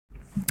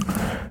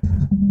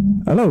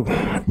Hello,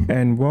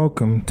 and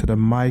welcome to the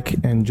Mike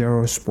and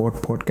Gerald Sport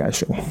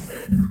Podcast Show.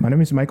 My name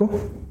is Michael.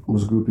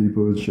 What's good,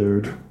 people? It's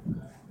Jared.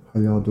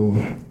 How y'all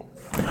doing?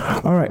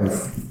 All right.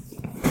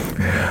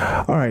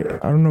 I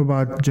don't know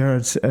about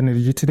Jared's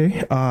energy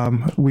today.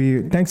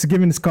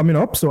 Thanksgiving is coming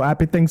up, so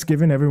happy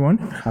Thanksgiving, everyone.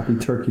 Happy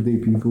Turkey Day,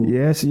 people.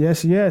 Yes.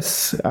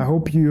 I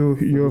hope you.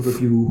 For those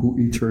of you who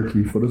eat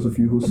turkey, for those of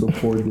you who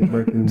support the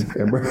American.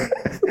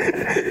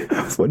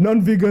 For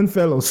non-vegan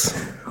fellows.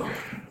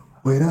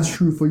 Wait, that's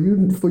true. For you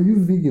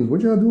vegans,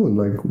 what y'all doing?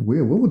 Like,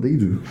 what would they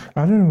do?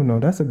 I don't even know.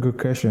 That's a good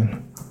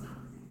question.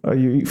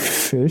 You eat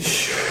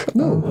fish?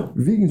 No,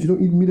 vegans, you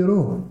don't eat meat at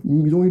all.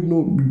 You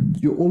don't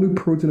eat your only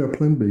protein are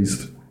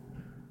plant-based.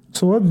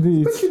 So what do they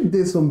eat? Especially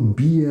there's some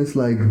BS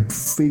like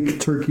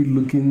fake turkey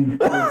looking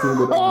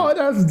protein. Oh,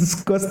 that's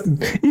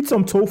disgusting. Eat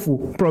some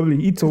tofu.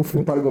 Probably eat tofu.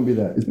 It's probably gonna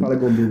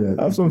be that.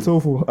 Have some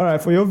tofu. All right,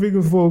 for your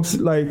vegan folks,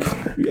 like,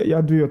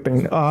 y'all do your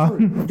thing.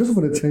 Just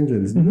for the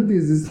tangents, you know,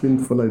 there's this thing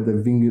for like the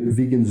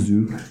vegans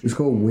do. It's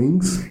called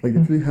wings. Like they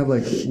actually have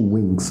like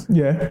wings.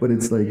 Yeah. But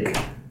it's like,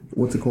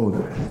 what's it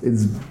called?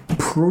 It's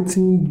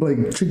protein like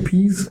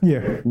chickpeas.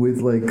 Yeah.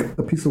 With like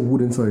a piece of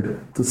wood inside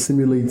to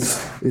simulate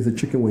it's a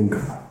chicken wing.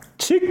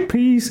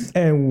 Chickpeas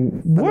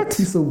and what? And a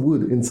piece of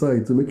wood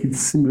inside to make it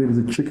simulate as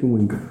a chicken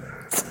wing.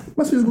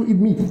 Must just go eat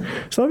meat.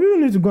 Some people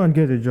need to go and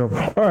get a job.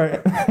 All right.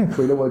 But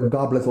you know what?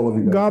 God bless all of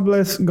you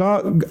guys.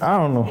 God. I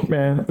don't know,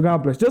 man.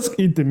 God bless. Just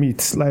eat the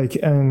meat, like,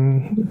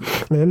 and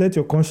let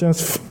your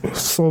conscience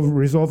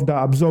resolve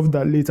that, absorb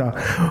that later.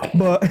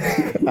 But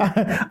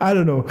I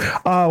don't know.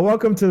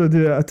 Welcome to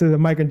the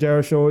Mike and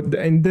Gerald Show.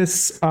 In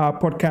this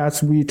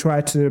podcast, we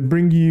try to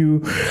bring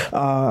you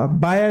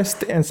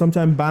biased and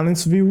sometimes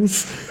balanced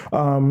views.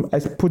 I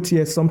put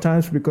here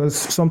sometimes because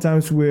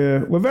sometimes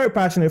we're very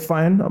passionate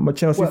fan. I'm a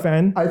Chelsea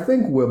fan. I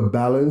think we're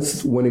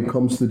balanced when it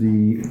comes to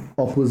the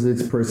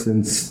opposite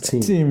person's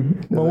team.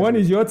 But what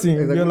is your team?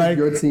 You're like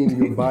your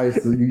team. You're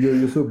biased.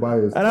 You're so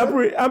biased. And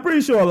I'm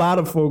pretty sure a lot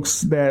of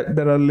folks that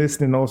are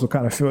listening also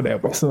kind of feel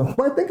that way. So,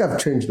 but I think I've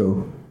changed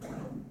though.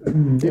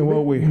 In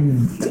what way?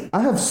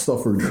 I have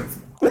suffered.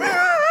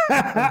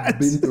 I've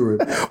been through it.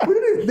 But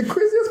the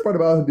craziest part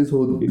about this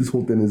whole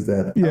thing is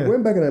that I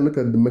went back and I looked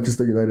at the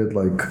Manchester United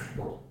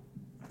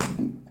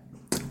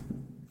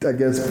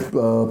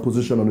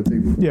position on the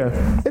table. Yeah.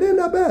 It ain't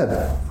that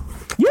bad.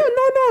 Yeah, no. It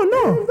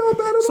ain't that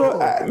bad at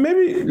all.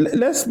 Maybe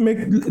let's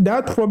make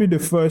that probably the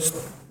first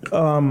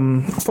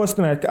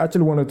thing I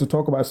actually wanted to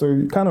talk about. So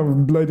it kind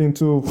of bled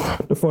into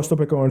the first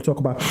topic I want to talk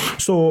about.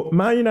 So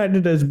Man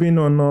United has been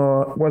on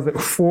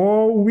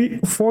four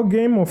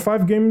game or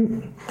 5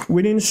 game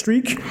winning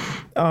streak.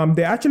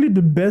 They're actually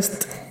the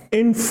best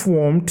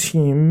informed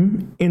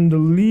team in the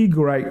league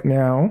right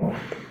now.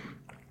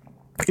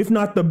 If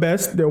not the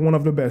best, they're one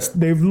of the best.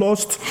 They've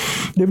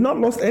not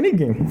lost any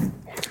game.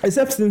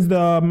 Except since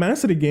the Man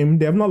City game,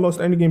 they have not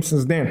lost any game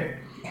since then.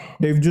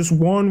 They've just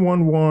won.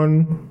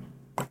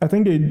 I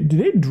think did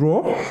they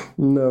draw?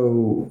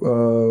 No,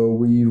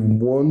 we've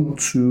won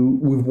 2.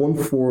 We've won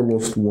 4,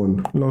 lost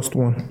 1. Lost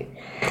 1.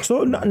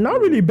 So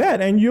not really bad.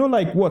 And you're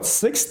like what,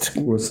 6th?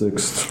 We're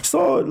 6th.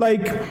 So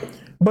like,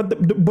 but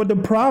the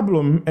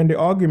problem and the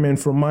argument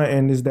from my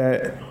end is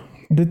that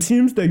the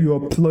teams that you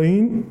are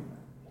playing,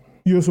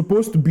 you're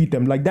supposed to beat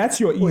them. Like,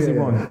 that's your easy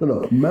run.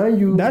 No. Man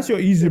U. That's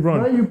your easy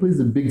run. Man U plays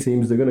the big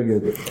teams. They're gonna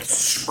get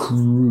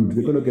screwed.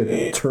 They're gonna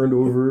get turned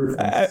over.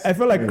 I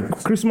feel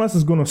like Christmas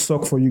is gonna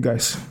suck for you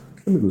guys.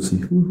 Let me go see.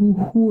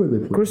 Who are they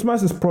playing?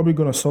 Christmas is probably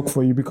gonna suck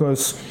for you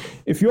because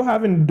if you're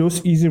having those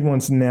easy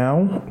runs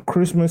now,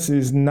 Christmas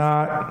is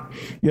not.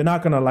 You're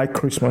not gonna like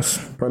Christmas.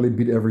 Probably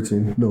beat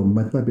Everton. No,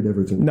 might not beat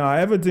Everton. No,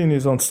 Everton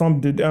is on some,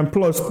 and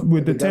plus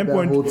with the 10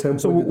 point.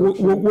 So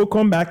we'll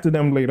come back to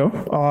them later.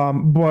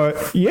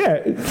 But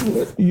yeah,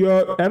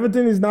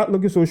 Everton is not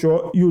looking so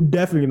sure. You're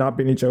definitely not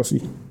beating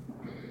Chelsea.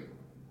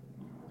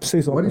 Say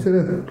something. Why do you say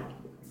that?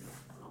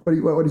 Why do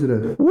you say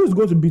that? Who's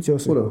going to beat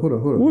Chelsea? Hold on.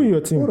 Who are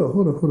your team?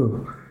 Hold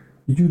on.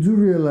 You do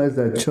realize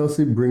that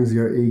Chelsea brings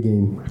their A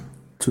game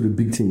to the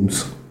big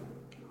teams,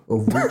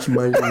 of which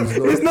Man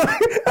U is not.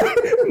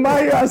 It's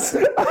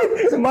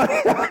not.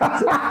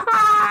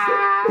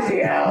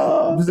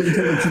 Yo. Just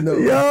let you know.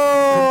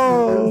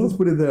 Yo. Let's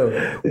put it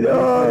there.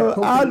 Yo.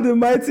 How the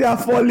mighty are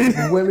falling.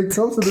 When it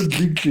comes to the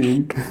big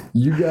team,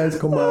 you guys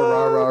come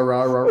out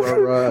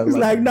rah. It's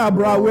like, nah,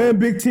 bro, we're a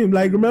big team.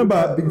 Like,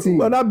 remember, big team.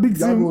 We're not big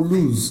Y'all team. gonna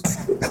lose.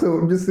 So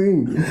I'm just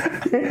saying.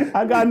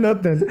 I got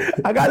nothing.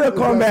 I gotta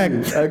come back.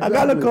 I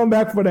gotta come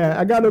back for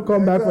that. That's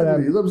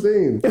what I'm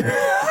saying.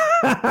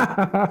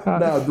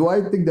 Now, do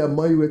I think that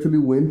Man U actually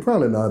win?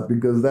 Probably not,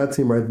 because that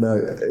team right now,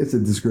 it's a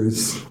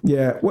disgrace.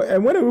 Yeah.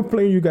 And when are we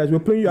playing you guys? We're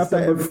playing you after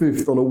December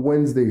 5th on a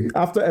Wednesday.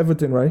 After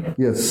Everton, right?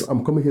 Yes,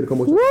 I'm coming here to come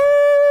watch.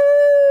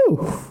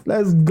 Woo!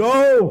 Let's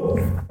go.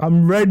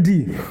 I'm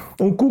ready.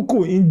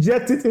 Nkuku,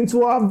 inject it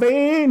into our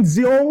veins,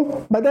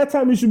 yo. By that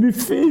time, you should be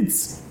fit.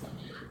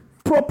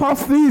 Proper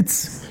fit.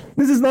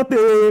 This is not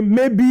a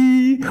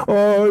maybe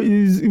or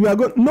we are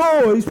good.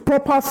 No, it's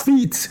proper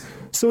fit.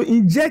 So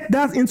inject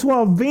that into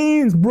our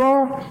veins,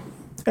 bro.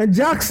 And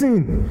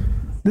Jackson,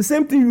 The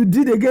same thing you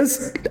did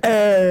against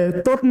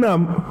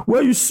Tottenham,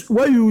 where you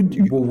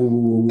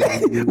Whoa.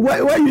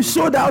 where you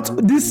showed out all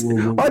this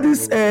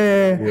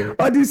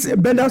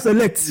Bender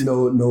Select.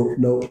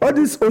 No. All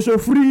this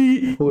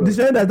Osho-free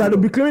defenders that will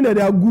be claiming that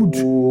they are good.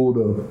 Hold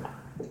on.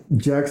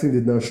 Jackson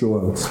did not show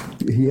out.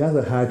 He has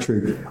a hat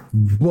trick,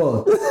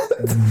 but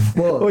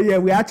oh yeah,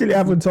 we actually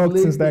haven't talked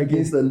since that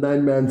game. Against a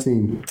 9-man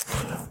team.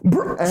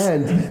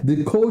 And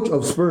the coach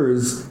of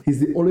Spurs,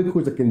 he's the only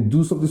coach that can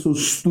do something so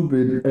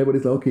stupid.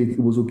 Everybody's like, okay, it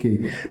was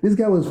okay. This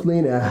guy was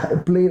playing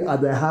at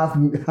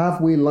the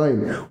halfway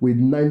line with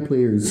 9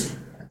 players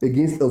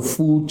against a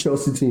full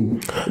Chelsea team.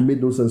 It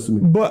made no sense to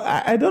me. But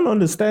I don't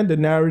understand the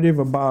narrative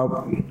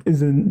about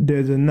there's a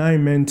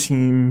 9-man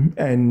team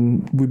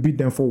and we beat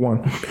them for 1.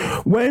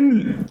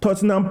 When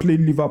Tottenham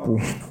played Liverpool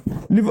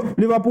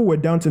were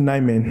down to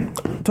 9 men.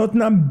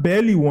 Tottenham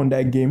barely won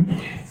that game.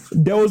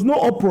 There was no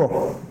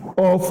uproar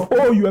of,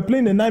 oh, you are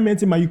playing a 9-man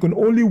team and you can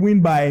only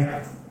win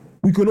by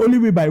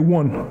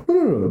 1.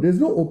 No. There's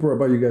no opera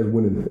about you guys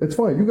winning. It's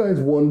fine. You guys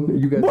won.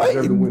 You guys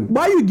deserve to win.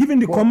 Why are you giving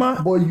the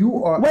comma? But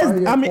you are.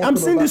 I'm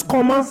saying this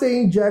comma. I'm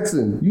saying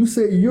Jackson. You're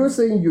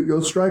saying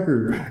your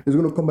striker is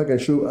going to come back and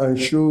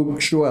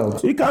show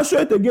out. He can't show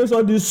it against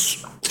all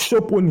these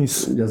show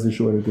ponies. He doesn't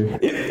show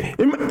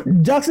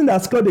anything. Jackson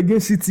that scored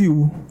against City.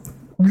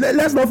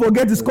 Let's not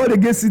forget he scored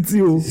against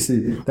City.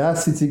 See, that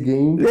City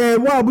game. Yeah,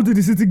 what happened to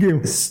the City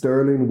game?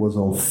 Sterling was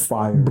on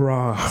fire.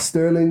 Bruh.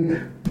 Sterling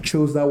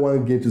chose that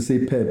one game to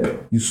say,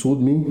 Pep, you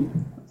sold me.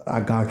 I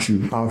got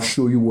you. I'll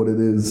show you what it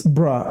is.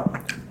 Bruh.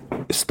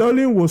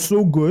 Sterling was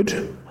so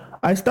good.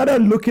 I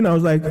started looking, I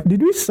was like,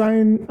 did we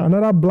sign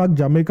another black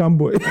Jamaican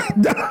boy?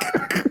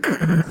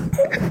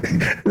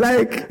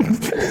 Like,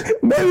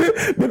 maybe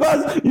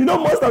because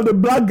most of the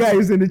black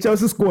guys in the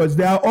Chelsea squads,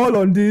 they are all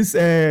on this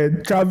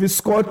Travis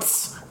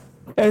Scott's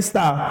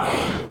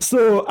hairstyle.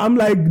 So I'm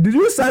like, did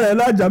you sign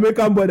another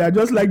Jamaican boy that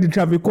just like the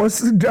Travis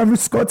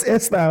Scott's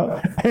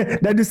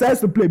hairstyle that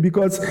decides to play?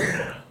 Because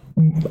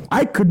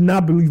I could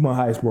not believe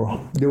my eyes,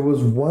 bro. There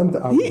was one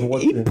that I was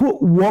watching. He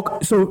put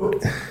work. So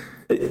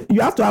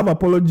you have to have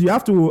apology. You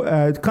have to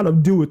kind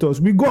of deal with us.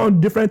 We go on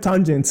different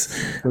tangents.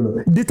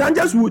 No. The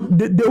tangents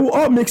they will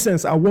all make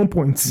sense at one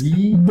point.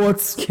 He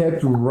but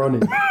kept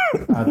running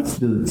at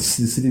the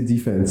City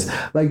defense.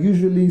 Like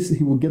usually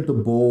he will get the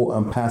ball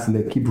and pass and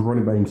then keep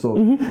running by himself.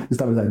 Mm-hmm. This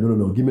time he's like,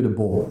 no, give me the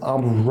ball.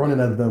 I'm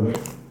running at them.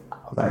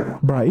 Like,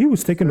 bruh, he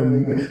was taking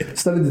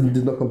Sterling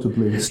did not come to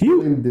play.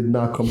 Sterling did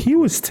not come. He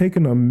was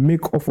taking a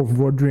mick off of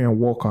Rodri and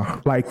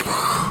Walker. Like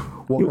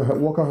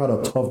Walker had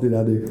a tough day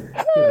that day.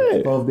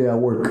 Hey. Tough day at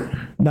work.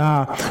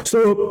 Nah.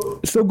 So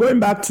going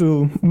back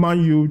to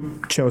Man U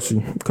Chelsea,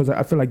 because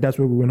I feel like that's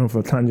where we went on for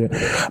a tangent.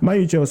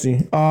 Man U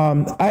Chelsea.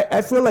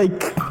 I feel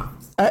like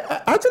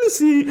I actually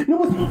see. You know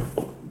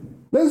what?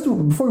 Let's do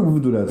before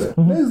we do that.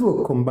 Mm-hmm. Let's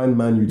do a combined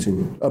Man U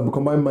team,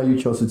 combined Man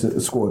U Chelsea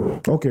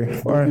squad.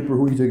 Okay. All right.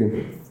 Who are you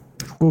taking?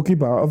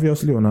 Goalkeeper,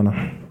 obviously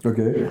Onana.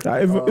 Okay.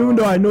 Even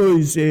though I know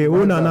it's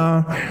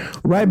Onana,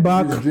 right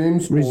back.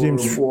 James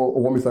or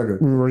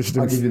Wan-Bissaka.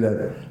 I'll give you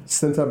that.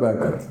 Centre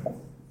back.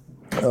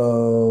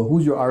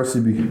 Who's your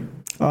RCB?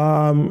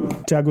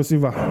 Thiago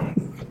Silva.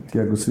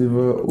 Thiago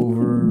Silva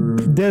over.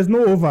 There's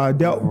no over.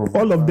 They are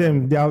all of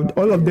them. They are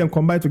all of them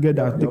combined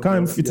together. They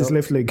can't fit his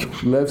left leg.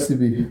 Left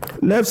CB.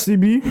 Left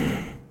CB.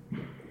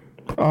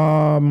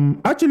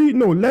 Actually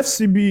no. Left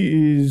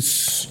CB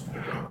is.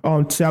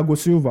 Thiago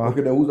Silva.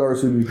 Okay, then who's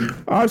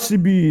RCB?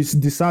 RCB is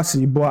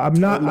Disasi, but I'm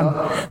not.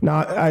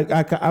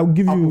 I'll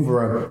give you.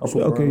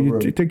 Okay, you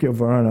take your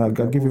Varane.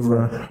 I'll give you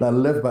Varane. Now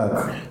left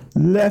back.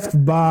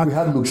 Left back. We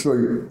had to look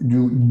sure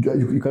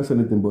you can't say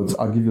anything, but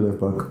I'll give you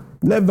left back.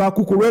 Left back,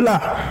 Cucurella.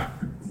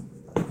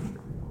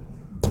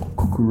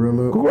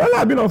 Cucurella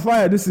have been on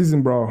fire this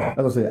season, bro.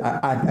 As I say,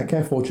 I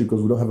can't fault you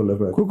because we don't have a left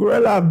back.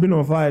 Cucurella have been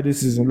on fire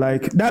this season.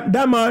 Like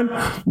that man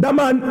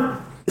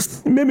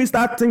made me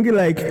start thinking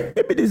like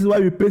maybe this is why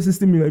we pay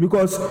 60 million,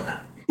 because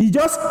he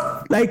just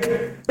like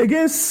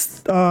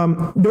against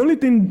the only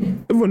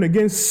thing even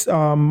against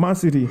Man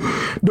City,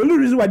 the only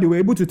reason why they were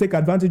able to take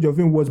advantage of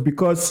him was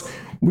because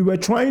we were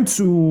trying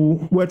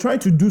to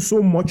do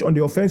so much on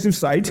the offensive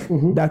side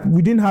that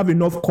we didn't have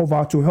enough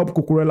cover to help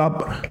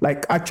Cucurella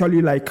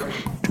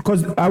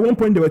because at one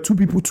point there were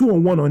two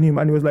on one on him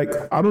and he was like,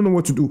 I don't know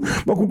what to do.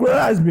 But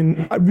Cucurella has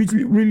been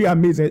really, really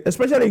amazing,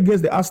 especially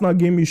against the Arsenal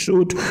game. He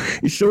showed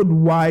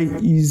why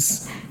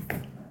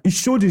it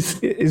showed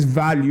his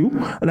value,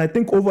 and I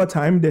think over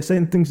time there's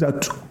certain things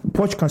that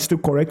Poch can still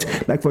correct,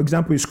 like for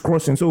example his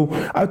crossing. So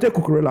I'll take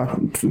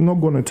Cucurella. Not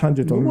going to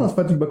tangent on him. No one's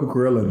fighting back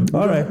Cucurella.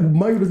 All right.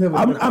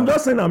 I'm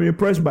just saying I'm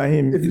impressed by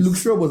him. If Luke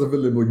Shaw was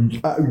available,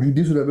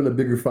 this would have been a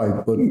bigger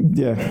fight. But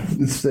yeah,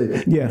 let's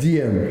say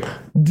DM.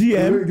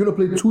 You're gonna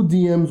play 2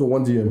 DMs or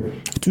 1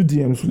 DM? 2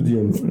 DMs. 2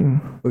 DMs.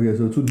 Okay,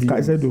 so 2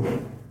 DMs.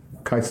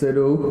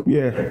 Caicedo.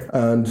 Yeah.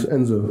 And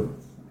Enzo.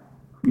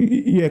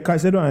 Yeah,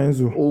 Caicedo and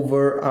Enzo.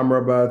 Over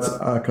Amrabat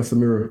and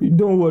Casemiro.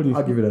 Don't worry.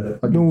 I'll give you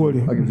that. Don't worry.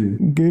 I'll give you.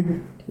 Okay.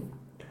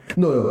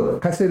 No.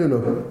 Caicedo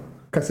no.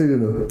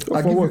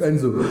 I'll give you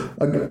Enzo.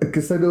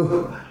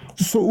 Caicedo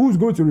So who's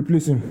going to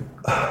replace him?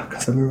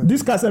 Casemiro.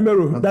 This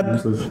Casemiro that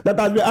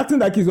has been acting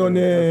like he's on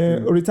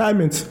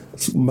retirement.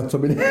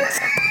 McTominay.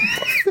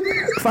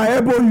 If I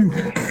elbow you,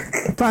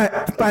 if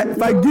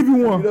I give you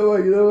one.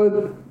 You know what?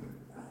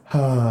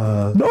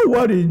 Don't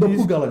worry. No,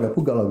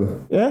 put Gallagher.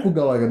 Yeah? Put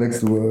Gallagher next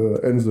to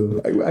Enzo.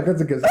 I can't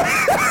take it.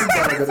 Put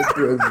Gallagher next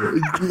to Enzo.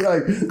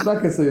 It's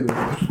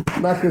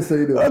like, not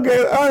Casado. Okay,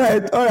 all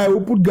right.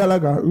 We'll put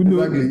Gallagher. You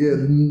know, Exactly,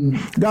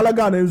 yeah.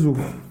 Gallagher and Enzo.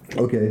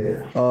 Okay.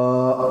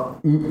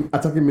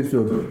 Attacking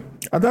midfield.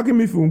 Attacking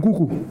midfield,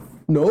 Nkuku.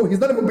 No, he's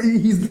not even.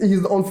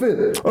 He's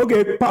unfit.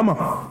 Okay, Palmer.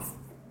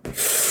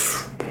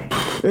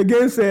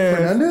 Against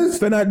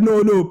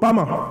Fernandes? No,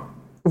 Palmer.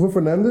 Over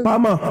Fernandes.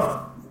 Palmer.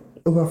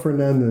 Over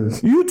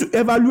Fernandes. You to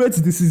evaluate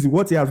this season,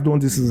 what he has done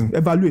this season.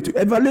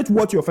 Evaluate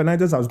what your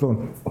Fernandes has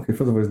done. Okay,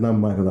 first of all, it's not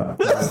mine for that.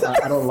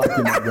 I don't like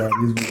him like that.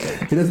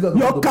 He doesn't got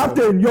Your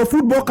captain, your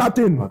football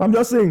captain. I'm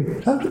just saying.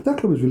 That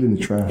club is really in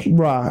the trash.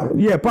 Bruh.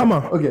 Yeah,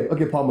 Palmer.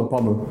 Okay, Palmer.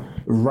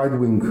 Right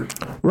wing.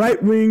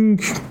 Right wing.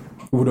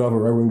 We don't have a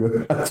right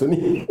winger.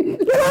 Anthony.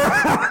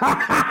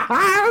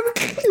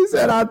 He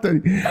said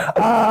Anthony.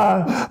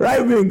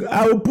 Right wing.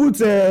 I will put.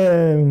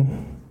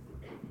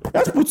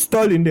 Let's put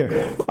Sterling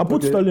there. I'll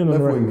put Sterling on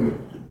the right wing.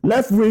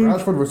 Left wing.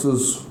 Rashford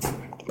versus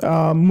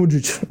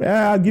Modric.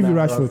 Yeah, I'll give you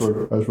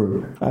Rashford.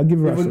 I'll give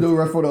you Rashford. Even though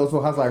Rashford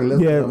also has like less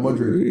than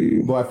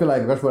Modric, but I feel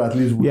like Rashford at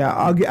least. Yeah,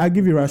 I'll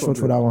give you Rashford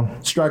for that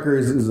one. Striker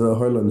is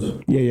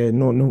Haaland. Yeah.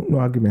 No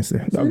arguments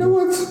there. So you know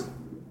what?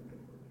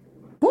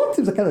 Both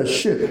teams are kind of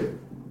shit.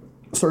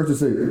 Sorry to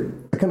say,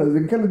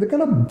 they're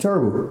kind of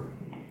terrible.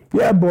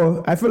 Yeah,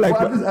 but I feel like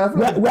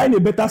we're in a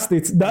better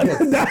state.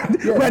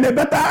 We're in a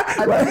better.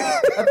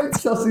 I think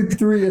Chelsea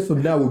 3 years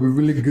from now will be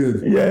really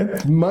good. Yeah.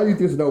 Man U 3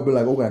 years from now will be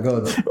like, oh my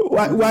god.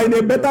 We're in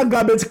a better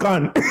garbage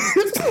can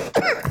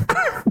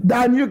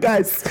than you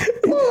guys.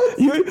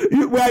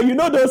 You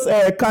know those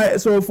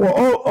so for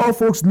all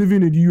folks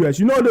living in the US,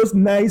 you know those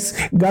nice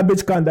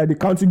garbage can that the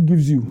country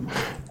gives you.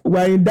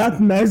 We're in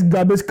that nice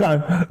garbage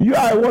can. You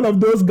are one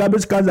of those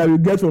garbage cans that you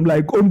get from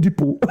like Home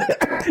Depot.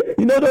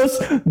 You know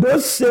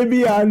those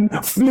shabby and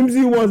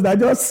flimsy ones that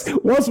just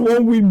once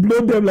one wind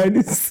blow them like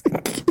this.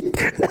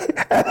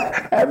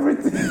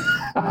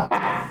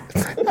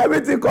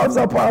 Everything comes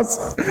apart.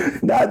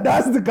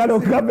 That's the kind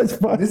of garbage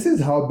part. This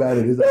is how bad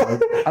it is.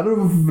 I don't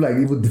even feel like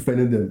even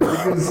defending them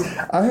because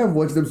I have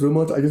watched them so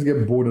much. I just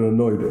get bored and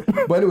annoyed.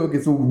 But anyway,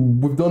 okay, so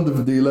we've done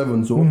the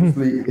 11. So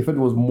obviously, if it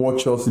was more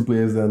Chelsea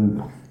players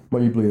than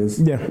Man U players,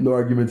 no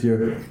argument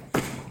here.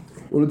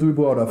 Only two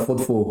people out that fought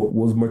for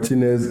was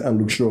Martinez and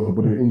Luke Shaw,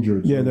 but they're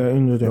injured. Yeah, they're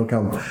injured. Don't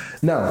count.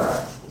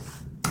 Now,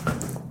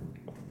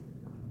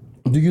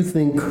 do you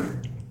think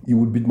you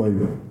would beat Man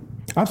U?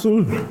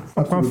 Absolutely.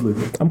 I'm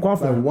confident. Like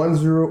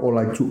 1-0 or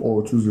like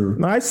 2-0?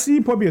 No, I see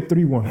probably a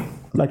 3-1.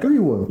 Like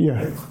 3-1?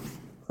 Yeah.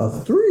 A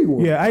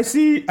 3-1? Yeah, I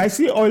see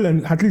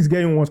Ireland at least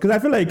getting once because I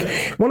feel like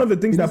one of the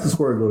things that's the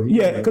score though.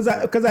 Because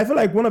I feel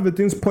like one of the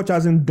things Poch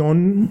hasn't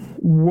done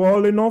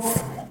well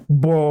enough,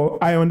 but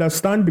I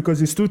understand because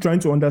he's still trying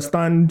to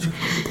understand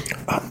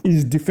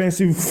his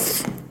defensive.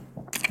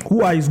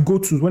 Who are his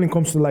go-tos when it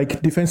comes to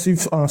like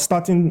defensive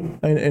starting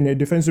in a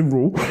defensive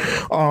role?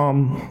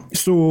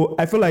 So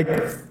I feel like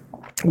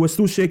we're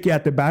still shaky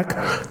at the back.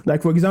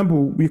 Like for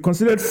example, we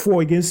considered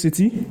 4 against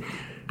City.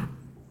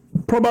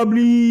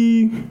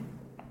 Probably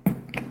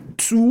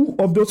 2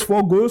 of those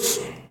 4 goals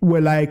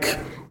were like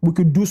we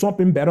could do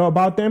something better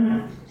about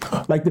them.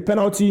 Like the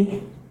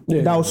penalty,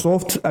 that was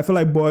soft. I feel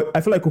like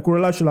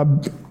Cucurella should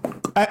have.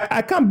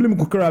 I can't blame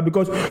Cucurella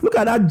because look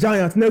at that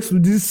giant next to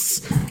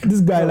this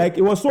guy. Like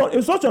it was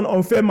such an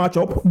unfair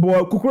matchup,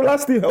 but Cucurella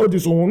still held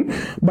his own.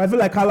 But I feel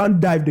like Haaland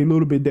dived a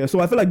little bit there,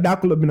 so I feel like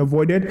that could have been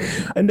avoided.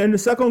 And then the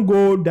second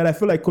goal that I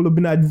feel like could have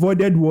been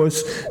avoided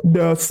was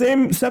the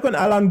same second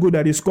Haaland goal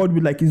that he scored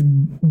with like his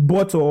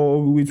butt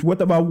or with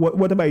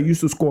whatever he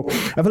used to score.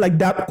 I feel like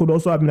that could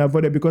also have been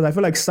avoided because I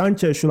feel like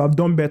Sanchez should have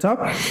done better,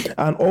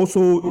 and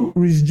also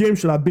Reece James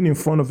should have been in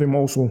front of him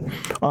also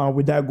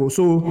with that goal.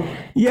 So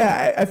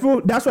yeah, I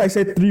feel. That's why I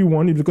said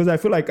 3-1 because I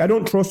feel like I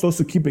don't trust us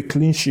to keep a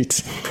clean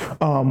sheet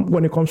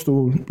when it comes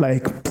to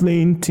like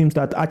playing teams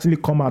that actually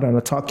come out and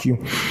attack you.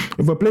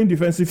 If we're playing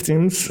defensive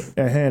teams,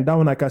 that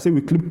one like I say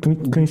we keep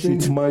clean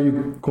sheet. Man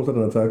U counter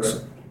and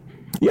attacks.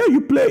 Yeah,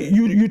 you play.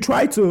 You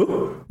try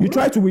to. We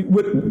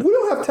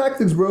don't have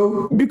tactics,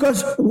 bro.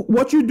 Because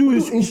what you do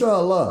is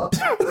inshallah.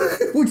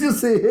 We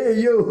just say,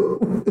 hey, yo.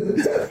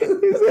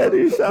 He said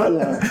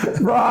inshallah.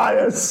 Bro,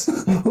 yes.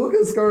 Who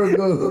can score a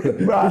goal?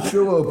 Bro,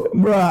 show up.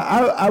 Bro,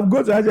 I'm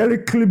going to actually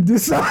clip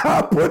this.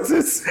 I will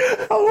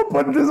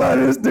put this on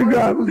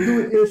Instagram.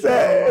 He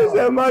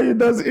said, man, he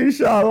does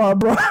inshallah,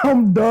 bro.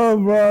 I'm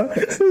done, bro.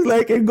 It's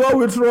like a God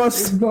we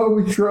trust. God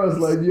we trust,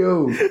 like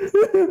yo.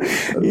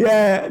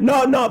 Yeah,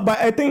 no, but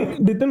I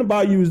think the thing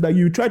about you is that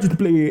you try to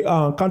play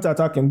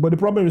counter-attacking, but the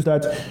problem is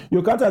that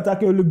your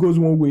counter-attacking only goes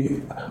one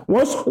way.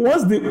 Once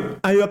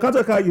and your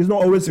counter-attack is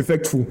not always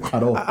effective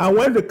at all. And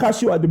when they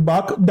catch you at the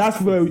back,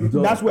 that's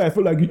where I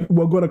feel like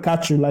we're gonna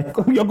catch you. Like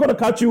you're gonna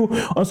catch you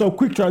on some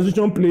quick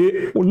transition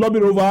play, we'll lob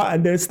it over,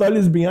 and then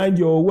Sterling's behind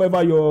your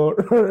whoever your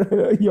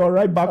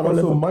right back. And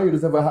also, Man U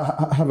doesn't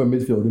have a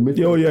midfield. The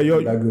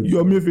midfield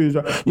your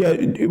midfield.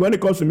 Yeah, when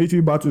it comes to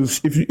midfield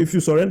battles, if you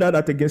surrender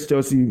that against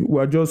Chelsea,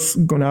 we're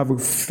just gonna have a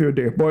field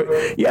day. But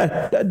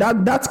yeah,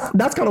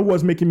 that's kind of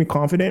what's making me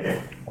confident.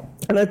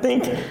 And I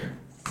think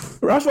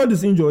Rashford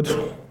is injured,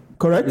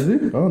 correct? Is he?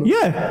 Oh, no.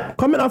 Yeah,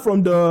 coming out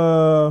from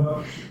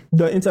the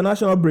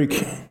international break,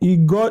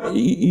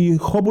 he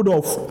hobbled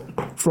off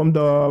from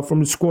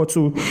the squad,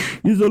 so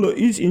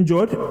he's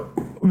injured.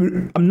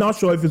 I'm not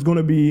sure if he's going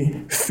to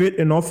be fit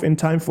enough in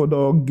time for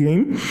the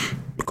game,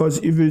 because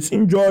if he's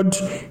injured,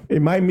 he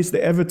might miss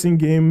the Everton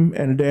game,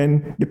 and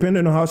then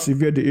depending on how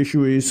severe the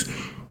issue is,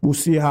 we'll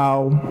see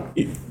how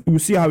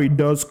he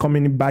does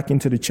coming back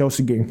into the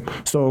Chelsea game.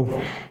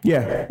 So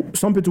yeah,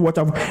 something to watch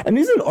out for. And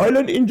isn't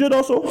Højlund injured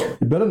also?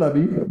 He better not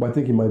be, but I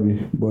think he might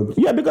be. But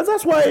yeah, because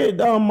that's why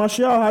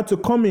Martial had to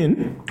come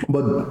in.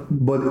 But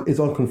it's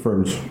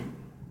unconfirmed.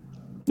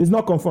 It's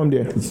not confirmed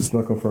yet. It's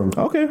not confirmed.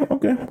 Okay.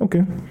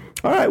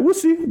 All right, we'll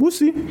see.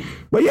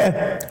 But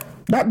yeah,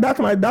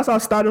 that's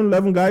our starting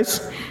 11,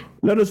 guys.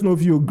 Let us know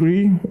if you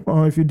agree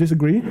or if you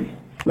disagree.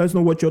 Let us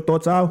know what your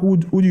thoughts are. Who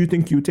do you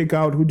think you take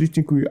out? Who do you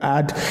think you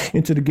add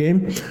into the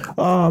game?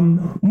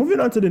 Moving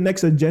on to the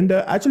next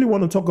agenda, I actually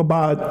want to talk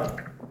about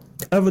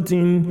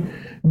Everton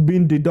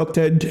being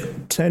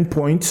deducted 10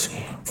 points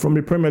from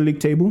the Premier League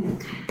table.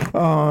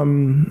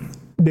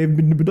 They've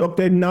been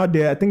deducted now.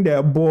 I think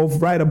they're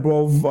right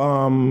above.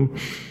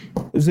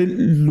 Is it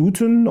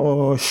Luton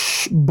or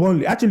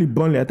Burnley? Actually,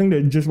 Burnley. I think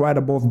they're just right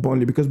above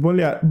Burnley, because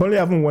Burnley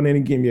haven't won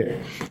any game yet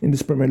in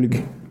this Premier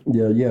League.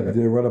 Yeah,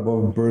 they're right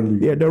above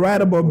Burnley. Yeah, they're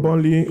right above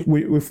Burnley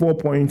with 4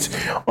 points.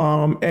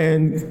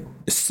 And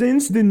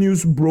since the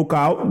news broke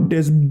out,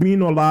 there's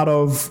been a lot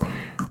of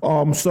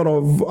I'll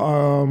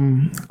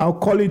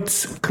call it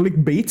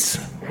clickbait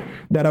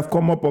that have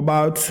come up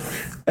about.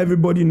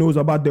 Everybody knows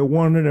about the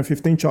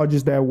 115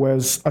 charges that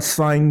was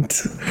assigned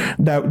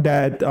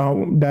that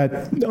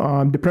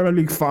the Premier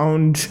League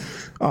found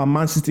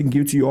Man City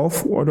guilty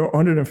of, or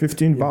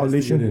 115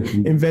 violations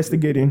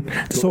investigating.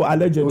 So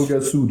alleged. Don't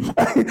get sued.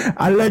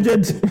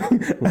 Alleged.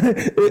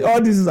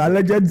 All this is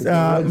alleged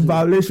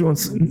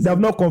violations. They have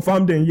not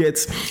confirmed them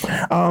yet.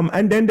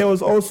 And then there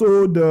was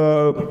also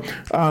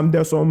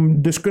there's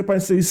some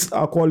discrepancies,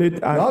 I'll call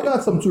it. I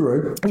got some too,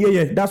 right?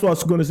 Yeah. That's what I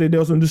was going to say. There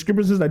were some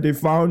discrepancies that they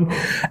found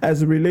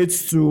as it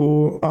relates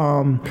to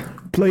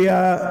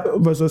player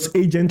versus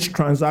agent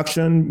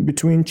transaction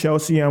between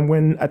Chelsea and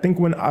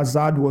when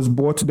Hazard was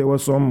bought, there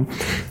was some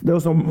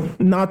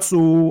not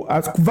so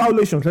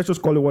violations. Let's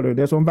just call it what it is.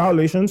 There's some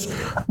violations.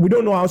 We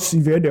don't know how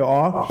severe they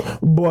are,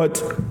 but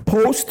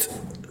post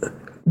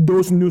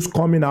those news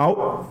coming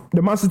out,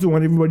 the Man City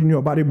one, everybody knew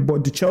about it,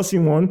 but the Chelsea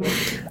one,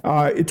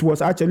 it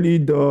was actually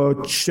the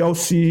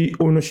Chelsea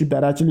ownership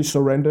that actually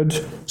surrendered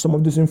some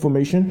of this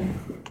information.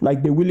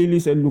 Like, they willingly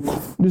said, look,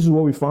 this is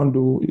what we found,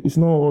 though. It's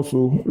not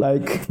also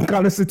like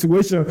kind of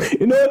situation.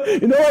 You know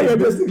what you're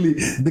basically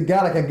the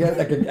guy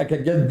I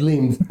can get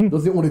blamed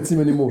doesn't own the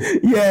team anymore.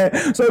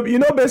 Yeah. So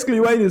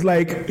basically when it's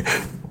like,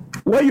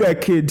 when you're a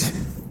kid,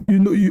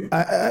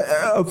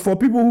 for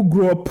people who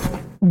grew up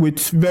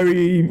with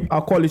very,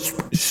 I'll call it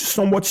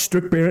somewhat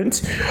strict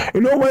parents,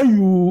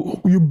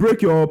 when you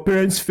break your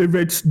parents'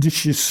 favorite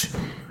dishes,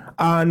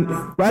 and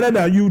rather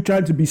than you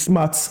trying to be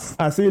smart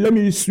and say, let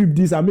me sweep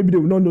this, and maybe they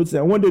will not notice,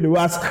 and one day they will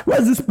ask,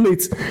 where's this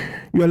plate?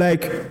 You're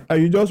like,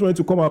 you just want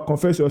to come and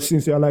confess your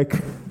sins. You're like,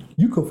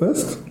 you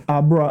confessed?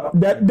 Bro.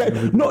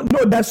 No,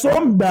 there's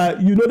some that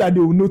that they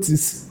will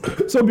notice.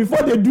 So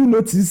before they do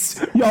notice,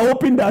 you're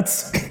hoping that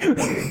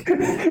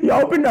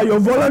your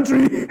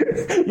voluntary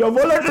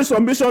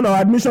submission or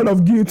admission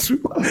of guilt,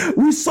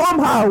 we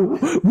somehow,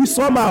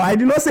 I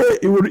did not say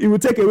it will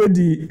take away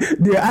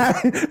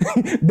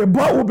the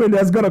ball whooping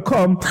that's gonna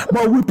come,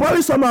 but we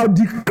probably somehow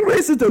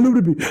decrease it a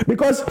little bit,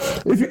 because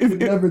if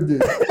never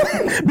did.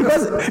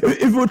 Because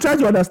if we try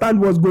to understand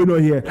what's going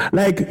on here,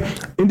 like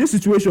in this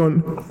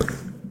situation,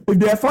 if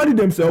they have found it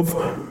themselves,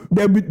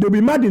 they'll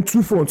be mad in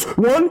two fronts.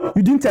 One,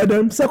 you didn't tell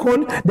them.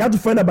 Second, they have to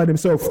find out by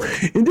themselves.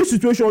 In this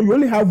situation, you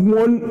only have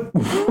one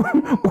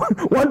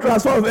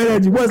transfer of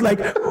energy. Where it's like,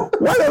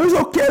 why are you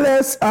so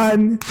careless,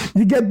 and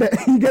you get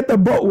the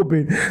butt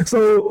whooping.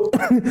 So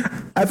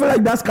I feel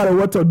like that's kind of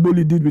what Todd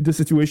Bowley did with this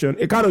situation.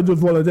 It kind of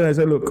just volunteered and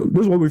said, look,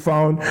 this is what we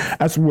found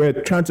as we're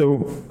trying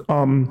to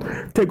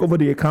take over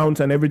the accounts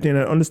and everything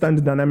and understand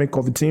the dynamic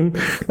of the team.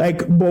 Like,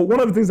 but one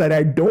of the things that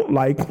I don't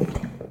like,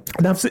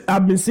 and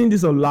I've been seeing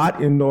this a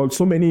lot in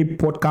so many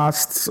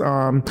podcasts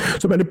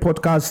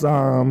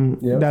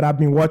that I've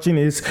been watching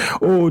is,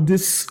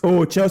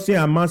 Chelsea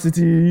and Man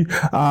City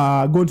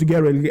are going to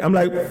get relegated. I'm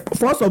like,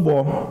 first of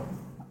all,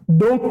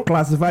 don't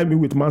classify me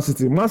with Man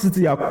City. Man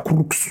City are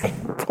crooks.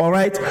 All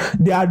right,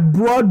 they are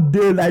broad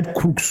daylight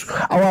crooks.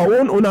 Our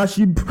own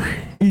ownership,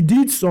 it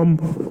did some.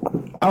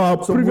 Our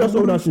previous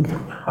ownership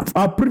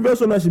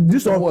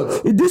did some.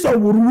 It did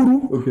some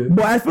wuru. Okay.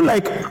 But I feel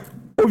like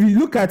if you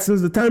look at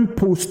since the time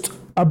post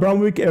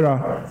Abramovich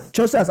era,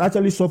 Chelsea has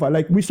actually suffered.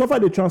 Like, we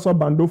suffered the transfer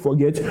ban, don't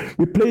forget.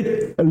 We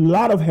played a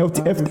lot of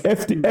healthy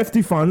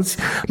FT fans.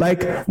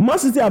 Like, Man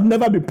City have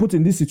never been put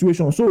in this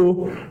situation.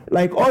 So,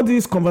 like, all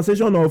this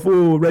conversation of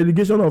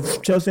relegation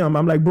of Chelsea, I'm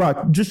like, bro,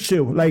 just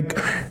chill. Like,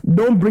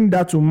 don't bring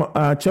that to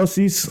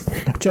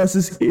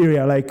Chelsea's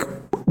area. Like,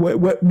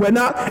 we're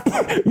not,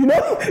 you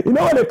know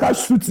when the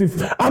catch shoots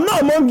if I'm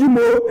not among you,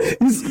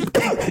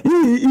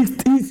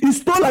 he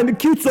stole and he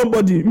killed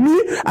somebody. Me,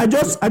 I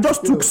just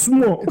took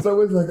small. It's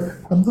always like,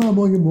 I'm not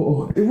among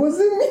you, it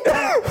wasn't me.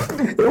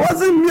 It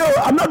wasn't me.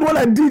 I'm not the one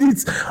that did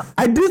it.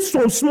 I did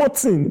some small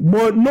thing,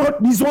 but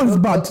not this one is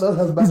bad.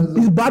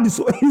 His bad. His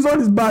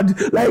one is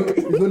bad. Like,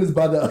 his one is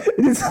bad.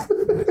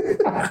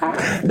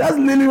 That's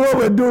literally what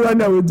we're doing right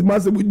now with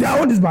Massive. That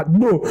one is bad.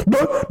 No,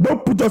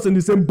 don't put us in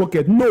the same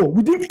bucket. No,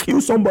 we didn't kill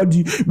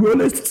somebody. We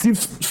only steal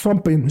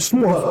something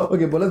small.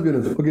 Okay, but let's be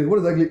honest. Okay, what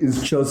exactly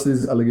is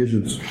Chelsea's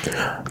allegations?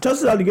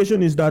 Chelsea's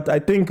allegation is that I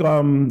think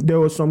there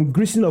was some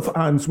greasing of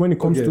hands when it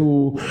comes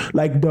to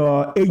like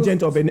the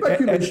agent of an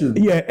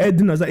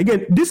Eden Hazard.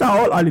 Again, these are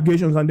all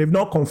allegations and they've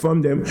not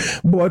confirmed them.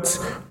 But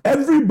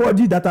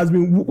everybody that has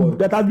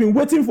been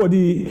waiting for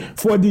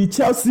the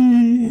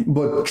Chelsea.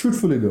 But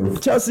truthfully though,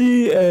 Chelsea.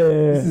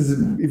 This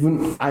is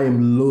even, I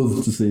am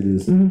loath to say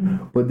this,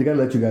 but they gotta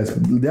let you guys.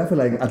 They have to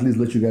like at least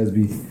let you guys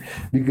be,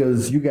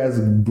 because you guys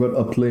brought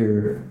a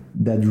player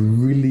that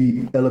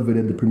really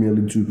elevated the Premier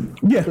League too.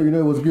 Yeah. So you know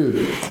it was good.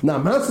 Now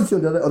Man City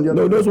on the other.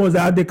 No, those ones they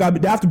have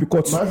to be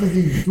caught. Man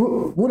City,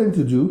 what they need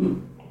to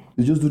do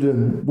is just do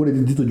what they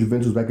did to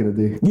Juventus back in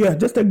the day. Yeah,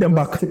 just take them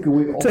back. Take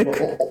away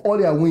all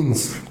their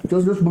wins.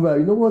 Just move out.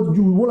 You know what?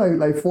 You won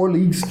like 4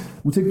 leagues.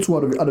 We take 2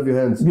 out of your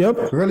hands.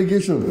 Yep.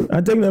 Relegation. I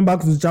take them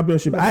back to the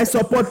championship. I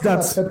support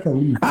that. Pep can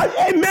leave.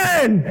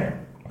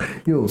 Amen.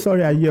 Yo,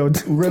 sorry, I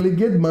yelled.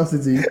 Relegate Man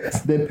City,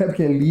 then Pep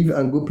can leave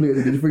and go play at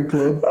a different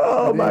club.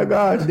 Oh my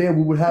God! Then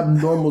we would have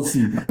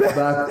normalcy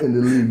back in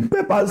the league.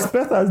 Pep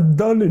has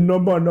done a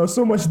number now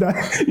so much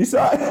that you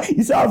saw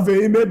how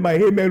vehement my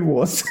amen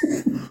was.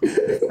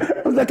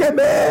 I was like,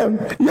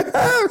 amen,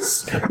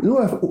 yes. You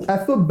know, I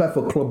felt bad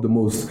for Klopp the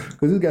most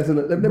because this guy said,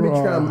 let me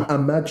try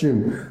and match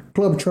him.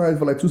 Klopp tried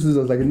for like 2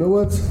 seasons. Like, you know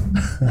what?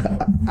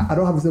 I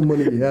don't have the same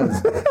money he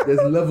has.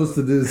 There's levels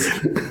to this.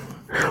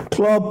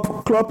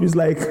 Klopp is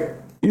like,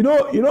 you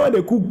know when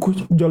they cook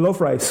jollof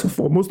rice.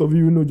 For most of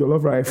you know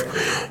jollof rice.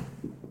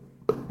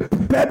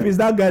 Pep is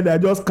that guy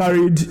that just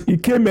carried. He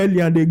came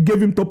early and they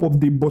gave him top of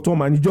the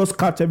bottom and he just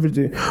catch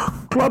everything.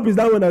 Klopp is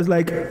that one that's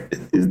like,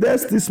 is there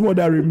still small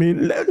that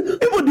remain?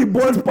 Even the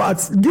boiled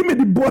parts. Give me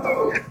the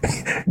boil.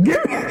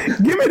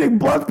 give me the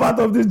boiled part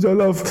of this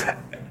jollof.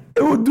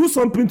 It will do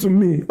something to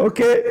me,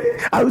 okay?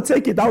 I will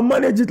take it. I'll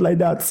manage it like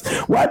that.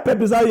 While Pep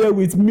is out here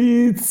with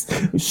meat,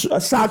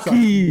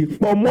 shaki,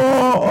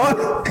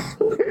 pomo.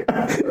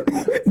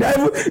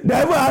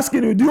 They're even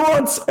asking you, do you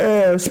want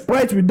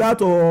Sprite with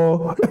that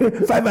or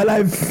 5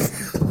 Alive?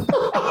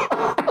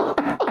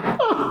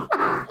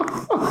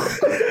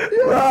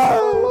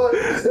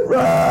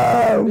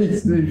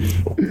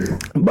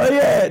 But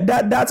yeah,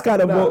 that's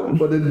kind of what.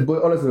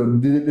 But honestly,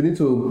 they need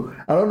to.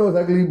 I don't know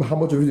exactly how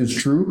much of it is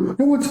true.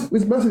 You know what?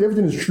 With Man City,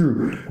 everything is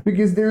true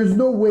because there is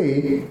no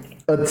way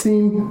a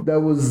team that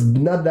was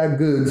not that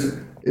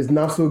good is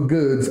not so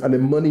good, and the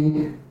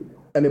money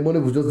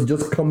was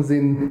just comes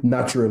in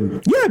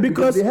naturally. Yeah,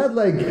 because they had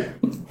like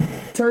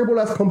terrible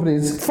ass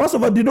companies. First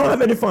of all, they don't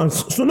have any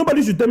fans, so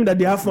nobody should tell me that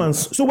they have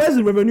fans. So where's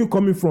the revenue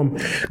coming from?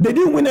 They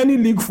didn't win any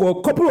league for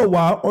a couple of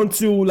while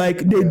until like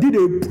they did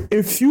a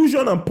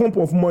infusion and pump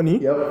of money.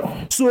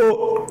 Yep.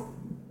 So.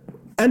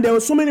 And there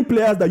were so many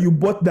players that you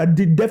bought that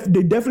they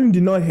definitely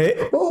did not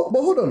hit. But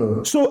hold on.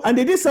 No. So, and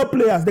they did sell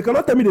players. They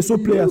cannot tell me they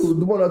sold players. The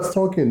one that's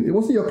talking. It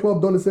wasn't your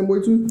club done the same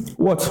way too?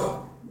 What?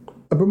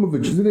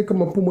 Abramovich, didn't they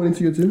come and put money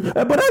into your team?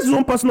 But that's his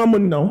own personal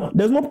money now.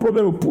 There's no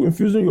problem with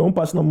infusing your own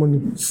personal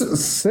money.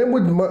 Same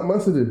with Man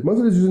City. Man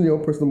City is using their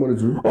own personal money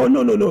too. Oh,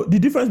 no. The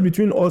difference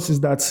between us is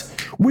that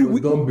it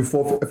was done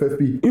before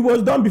FFP. It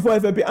was done before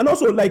FFP. And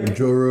also like,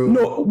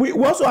 we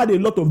also had a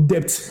lot of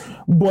debt.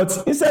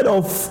 But instead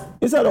of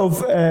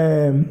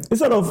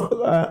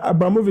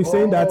Abramovich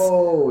saying that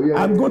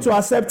I'm going to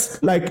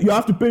accept, like, you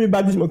have to pay me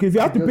back this money. Okay, if you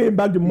have to pay me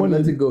back the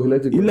money, he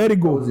let it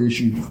go. That was the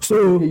issue.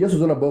 So yes,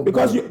 was on above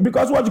because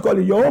what you call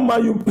it, your own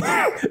man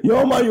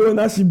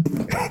ownership,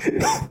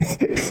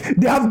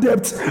 they have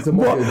debt.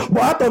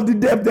 But out of the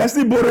debt, they're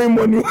still borrowing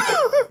money.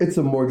 It's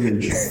a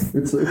mortgage.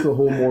 It's a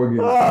whole mortgage.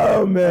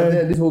 Oh man! And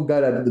then this whole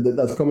guy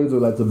that's coming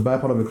to buy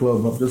part of the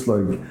club, I'm just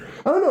like,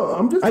 I don't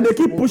know. And they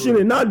keep pushing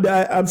it. Now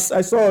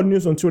I saw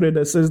news on Twitter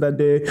that says that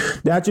they're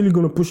actually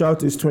going to push out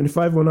this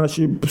 25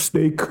 ownership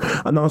stake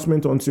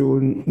announcement until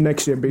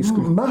next year,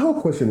 basically. My whole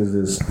question is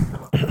this: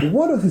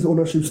 what does his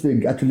ownership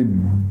stake actually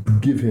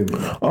give him?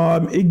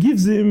 It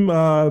gives him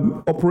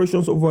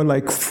operations over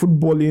like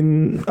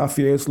footballing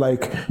affairs,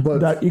 like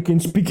that he can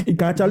speak. He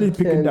can actually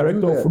pick a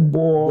director of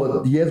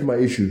football. But here's my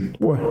issue.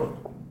 What?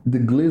 The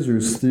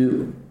Glazers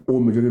still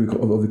own majority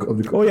of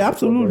the. Oh yeah,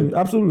 absolutely, right?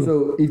 absolutely.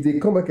 So if they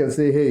come back and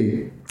say,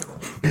 hey,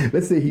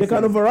 let's say they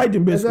can override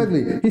him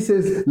basically. Exactly. He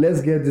says,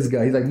 let's get this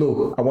guy. He's like,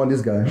 no, I want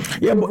this guy.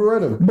 Yeah,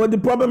 but the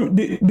problem,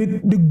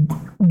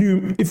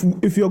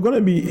 if you're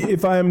gonna be,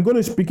 if I am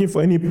gonna speaking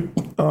for any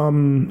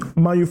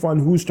Man U fan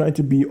who's trying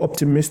to be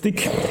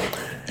optimistic,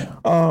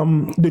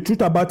 the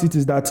truth about it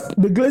is that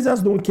the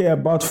Glazers don't care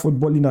about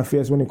footballing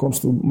affairs when it comes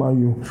to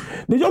Man U.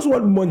 They just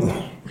want money.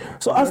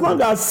 So as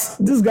long as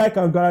this guy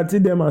can guarantee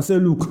them and say,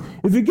 look,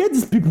 if you get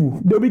these people,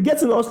 they'll be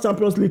getting us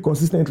Champions League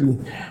consistently.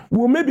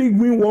 We'll maybe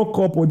win one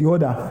cup or the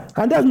other,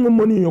 and there's no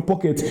money in your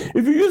pocket.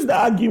 If you use the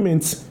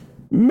argument,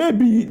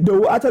 maybe they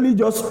will actually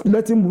just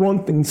let him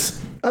run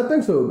things. I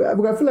think so. I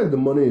feel like the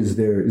money is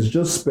there. It's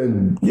just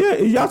spend. Yeah,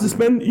 you have to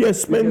spend.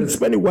 Yes, spend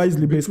it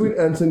wisely. Basically,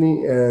 between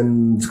Anthony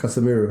and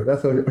Casemiro,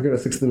 that's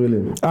 160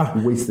 million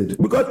wasted.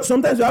 Because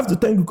sometimes you have to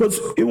think. Because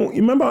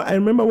I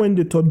remember when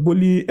the Todd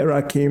Boehly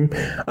era came,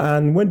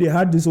 and when they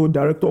had this old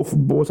director of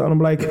football, and I'm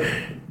like,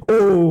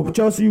 oh,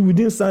 Chelsea, we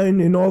didn't sign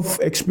enough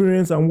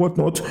experience and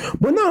whatnot.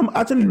 But now I'm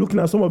actually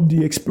looking at some of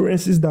the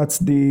experiences that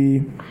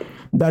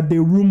they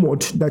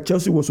rumored that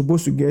Chelsea was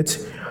supposed to get,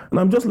 and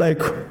I'm just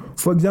like,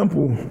 for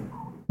example,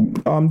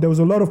 there was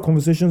a lot of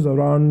conversations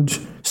around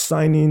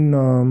signing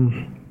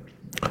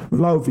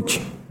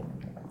Vlahovic.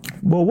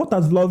 But what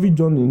has Vlahovic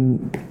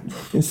done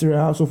in Serie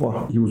A so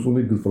far? He was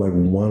only good for like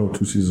 1 or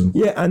 2 seasons.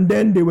 Yeah, and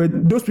then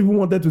those people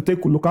wanted to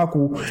take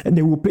Lukaku and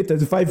they will pay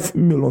 35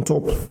 mil on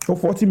top or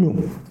 40 mil.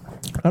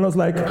 And I was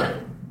like,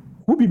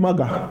 who be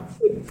Maga?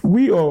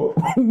 We or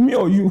me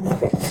or you?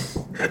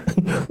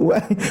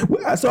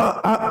 So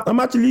I'm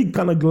actually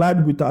kind of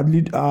glad with our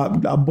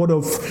board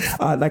of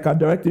like our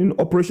directing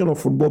operation of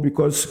football,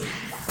 because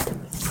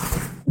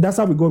that's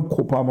how we got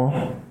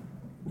Kopama.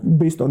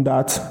 Based on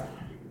that,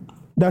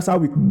 that's how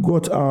we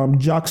got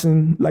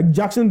Jackson. Like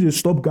Jackson is a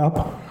stopgap,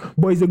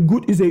 but is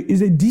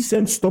a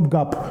decent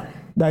stopgap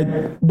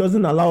that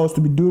doesn't allow us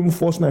to be doing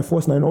force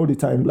nine all the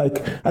time. Like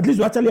at least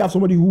we actually have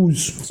somebody who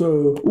wants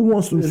to.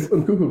 If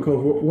Nkunku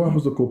comes, what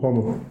happens to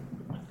Kopama?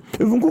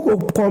 If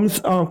Nkunku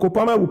comes,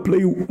 Kopama will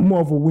play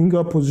more of a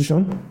winger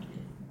position,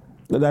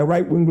 like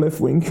right wing,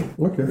 left wing.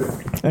 Okay.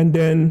 And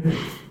then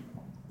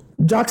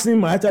Jackson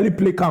might actually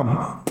play cam,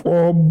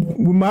 or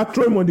we might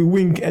throw him on the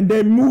wing and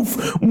then move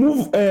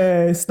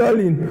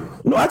Sterling.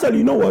 No, actually,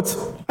 you know what?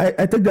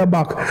 I take that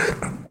back.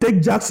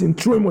 Take Jackson,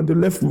 throw him on the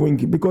left wing,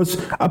 because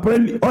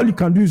apparently all he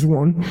can do is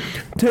run.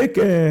 Take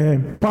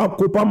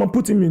Kopama,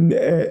 put him in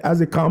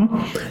as a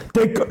cam.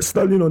 Take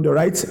Sterling on the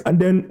right, and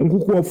then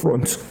Nkunku up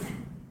front.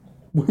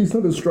 But he's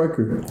not a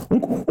striker.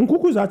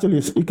 Nkunku is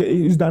actually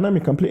he's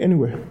dynamic, can play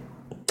anywhere.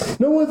 You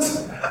know what?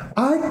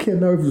 I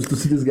cannot refuse to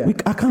see this guy.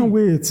 I can't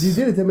wait. The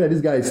day they tell me that this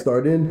guy is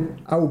starting,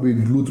 I will be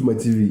glued to my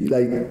TV.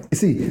 Like,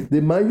 see,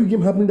 the Man U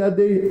game happening that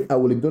day, I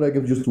will ignore that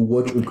game just to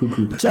watch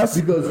Nkunku.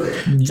 Chelsea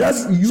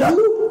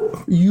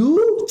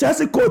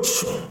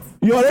coach,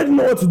 you already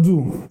know what to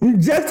do.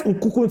 Inject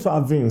Nkunku into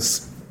our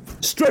veins.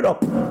 Straight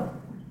up.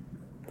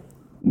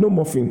 No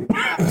muffin.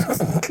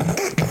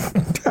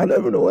 I don't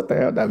even know what the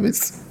hell that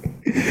means.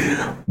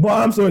 But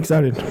I'm so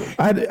excited.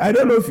 I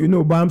don't know if you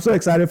know, but I'm so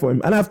excited for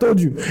him. And I've told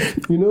you.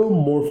 You know,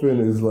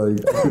 morphine is like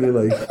pretty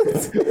like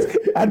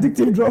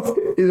addictive drug.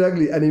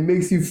 Exactly, and it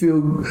makes you feel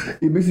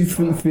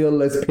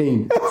less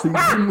pain.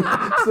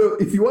 So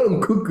if you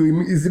want to cook,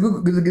 is it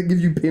going to give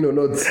you pain or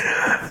not?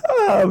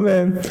 Oh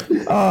man.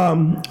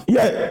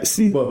 Yeah.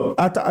 See,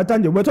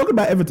 Atanja, we're talking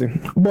about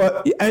everything,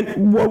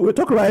 and what we're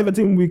talking about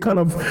everything. We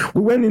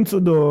went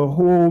into the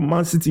whole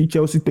Man City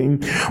Chelsea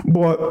thing,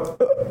 but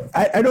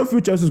I don't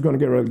feel Chelsea's going to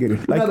get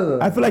relegated. Like no.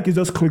 I feel like it's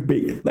just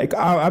clickbait. Like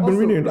I've been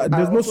reading.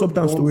 There's no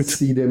substance to it.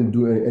 See them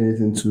do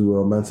anything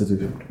to Man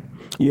City.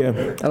 Yeah,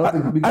 I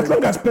don't think as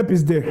long as Pep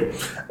is there.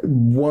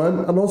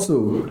 One, and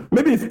also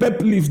maybe if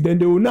Pep leaves, then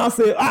they will now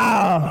say,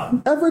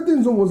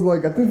 everything's almost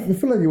like I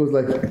feel like it was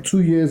like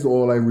 2 years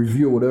or like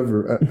review or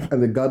whatever,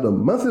 and they got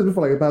them. Man City's been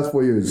for like the past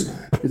 4 years.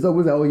 It's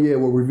always like, oh yeah,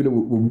 we're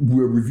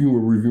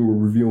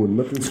reviewing.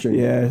 Nothing's changed.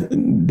 Yeah,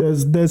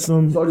 there's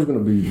some. It's always gonna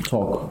be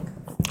talk.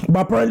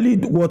 But apparently,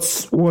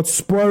 what's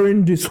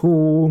spurring this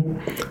whole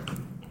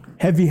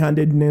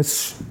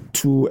heavy-handedness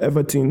to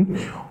Everton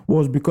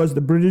was because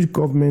the British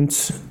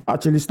government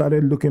actually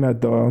started looking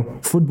at the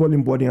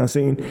footballing body and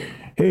saying,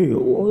 hey,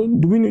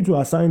 do we need to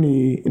assign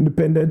a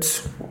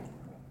independent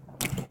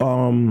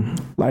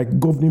like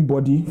governing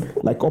body,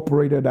 like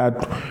operator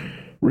that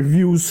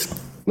reviews.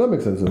 That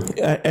makes sense.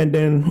 And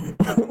then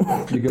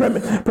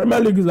Premier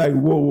League is like,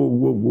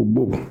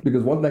 whoa.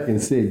 Because one thing I can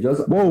say,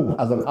 just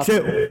as an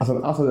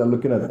outsider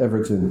looking at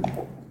Everton,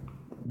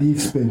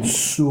 They've spent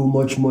so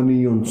much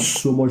money on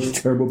so much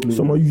terrible players.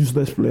 Some more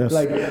useless players.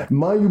 Like,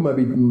 Man U might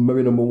be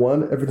number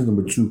one, everything's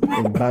number two.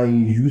 And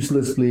buying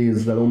useless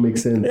players that don't make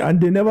sense. And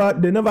they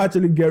never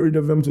actually get rid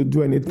of them to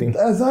do anything.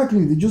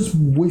 Exactly. They just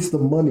waste the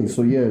money.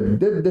 So, yeah,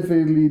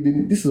 definitely,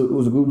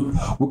 was a good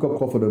wake-up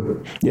call for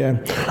them.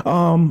 Yeah.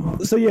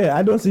 So, yeah,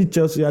 I don't see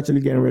Chelsea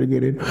actually getting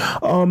relegated.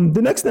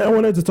 The next thing I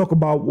wanted to talk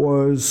about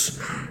was...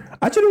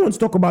 I actually want to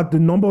talk about the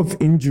number of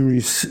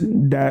injuries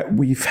that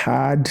we've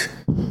had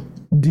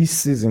this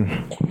season.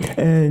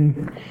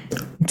 And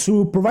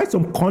to provide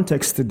some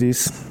context to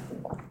this,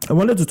 I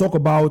wanted to talk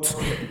about,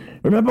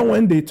 remember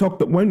when they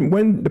talked,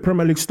 when the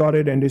Premier League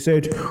started and they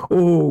said,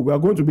 oh, we are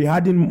going to be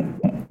adding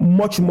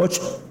much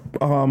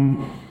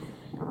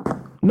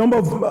number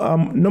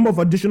of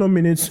additional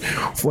minutes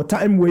for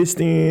time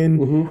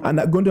wasting, and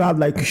are going to have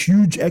like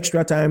huge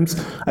extra times.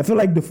 I feel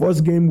like the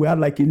first game we had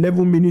like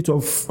 11 minutes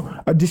of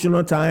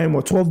additional time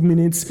or 12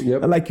 minutes.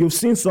 Yep. And like you've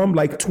seen some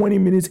like 20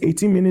 minutes,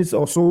 18 minutes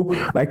or so,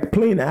 like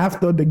playing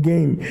after the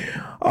game.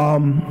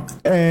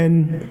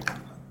 And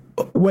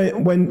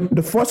when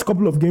the first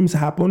couple of games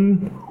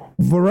happened,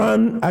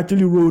 Varane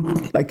actually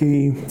wrote like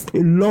a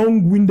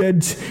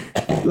long-winded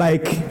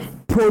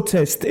like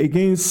protest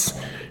against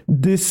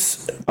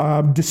this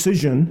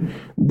decision.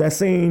 They're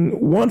saying,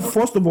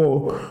 first of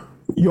all,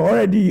 you're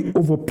already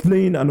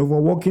overplaying and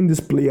overworking these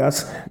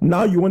players.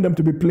 Now you want them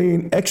to be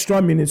playing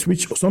extra minutes,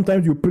 which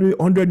sometimes you play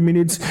 100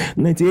 minutes,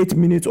 98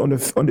 minutes on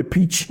the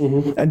pitch,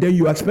 and then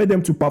you expect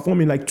them to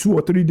perform in like 2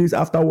 or 3 days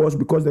afterwards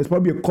because there's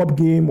probably a cup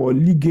game or a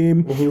league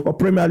game or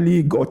Premier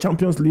League or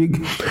Champions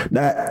League.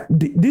 That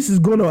this is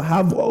going to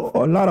have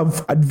a lot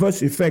of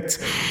adverse effects.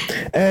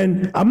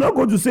 And I'm not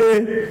going to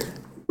say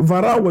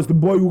Varane was the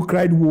boy who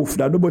cried wolf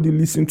that nobody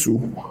listened to.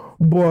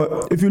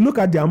 But if you look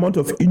at the amount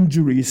of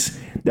injuries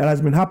that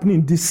has been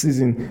happening this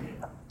season,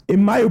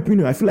 in my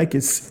opinion, I feel like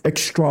it's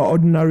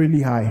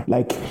extraordinarily high.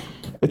 Like,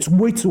 it's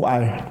way too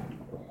high.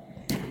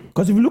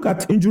 Because if you look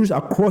at injuries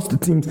across the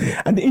teams,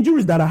 and the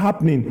injuries that are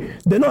happening,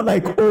 they're not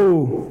like,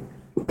 oh,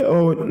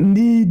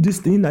 need this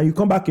thing, and you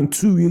come back in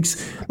 2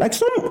 weeks. Like,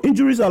 some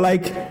injuries are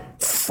like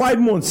 5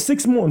 months,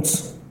 6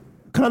 months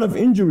kind of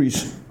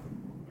injuries.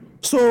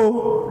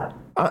 So...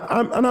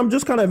 I'm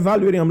just kind of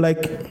evaluating. I'm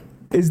like,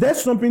 is there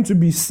something to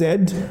be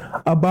said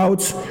about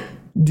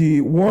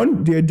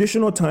the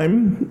additional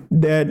time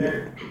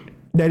that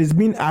is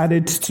being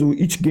added to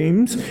each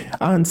games?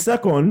 And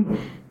second,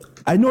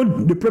 I know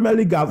the Premier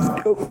League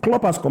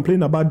Klopp has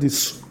complained about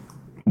this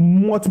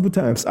multiple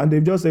times, and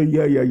they've just said,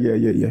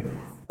 yeah.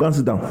 Go and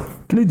sit down.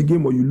 Play the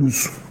game or you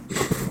lose.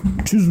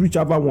 Choose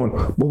whichever one,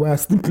 but we are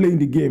still playing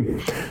the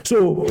game.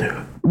 So,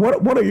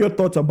 what are your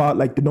thoughts about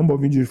like the number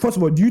of injuries? First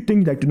of all, do you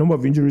think like the number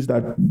of injuries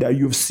that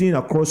you've seen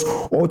across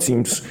all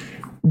teams,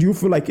 do you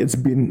feel like it's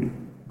been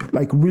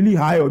like really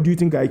high, or do you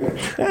think like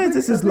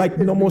this is like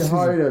normal season?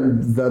 Higher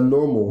than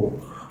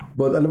normal?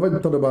 But I never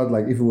thought about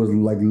like if it was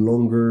like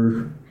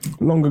longer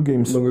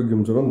games. I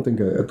don't think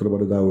I thought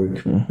about it that way.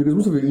 Because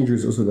most of the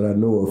injuries also that I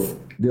know of,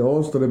 they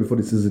all started before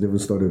the season even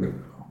started.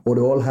 Or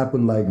they all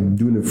happened like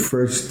during the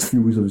first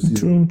few weeks of the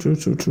season. True.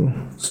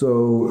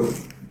 So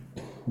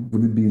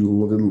would it be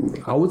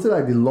I would say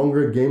like the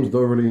longer games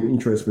don't really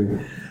interest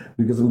me.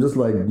 Because I'm just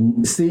like,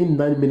 saying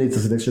 9 minutes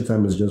as an extra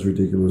time is just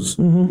ridiculous.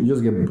 You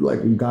just get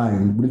like, guy,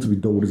 we need to be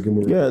done with this game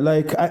already. Yeah,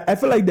 like I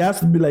feel like there has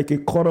to be like a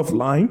cut-off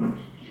line.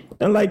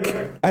 And like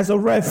as a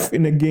ref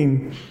in a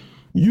game,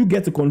 you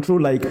get to control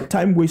like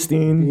time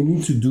wasting. You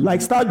need to do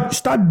like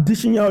start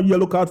dishing out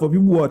yellow card for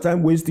people who are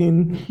time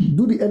wasting.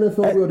 Do the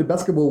NFL way or the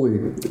basketball way.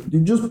 You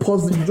just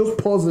pause it. You just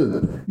pause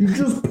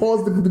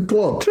the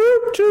clock.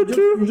 True.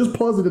 You just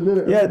pause it and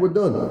then we're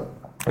done.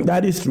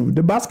 That is true.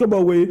 The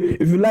basketball way,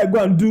 if you like,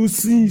 go and do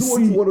what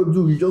you want to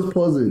do. You just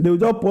pause it. They'll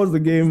just pause the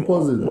game.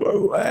 Pause it.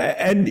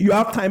 And you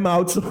have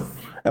timeouts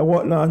and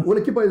whatnot. When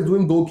the keeper is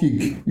doing goal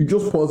kick, you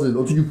just pause it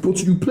until you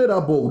play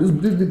that ball.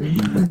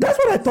 That's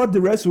what I thought the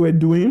refs were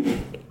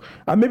doing.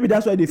 And maybe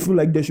that's why they feel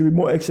like there should be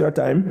more extra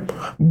time.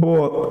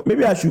 But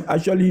maybe I should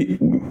actually...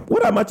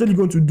 What I'm actually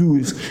going to do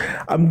is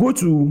I'm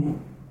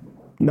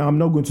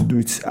not going to do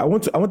it. I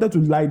wanted to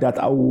lie that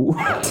I will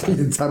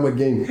time a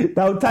game.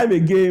 I'll time a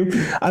game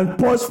and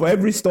pause for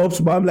every stops.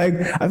 But I'm like,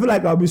 I feel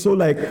like I'll be so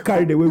like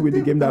carried away with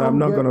the game that I'm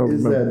not gonna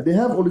remember. They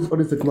have all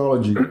this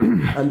technology,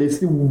 and they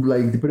still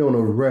like depending on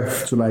a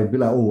ref to like be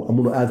like, oh,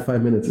 I'm gonna add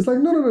 5 minutes. It's like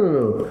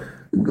no.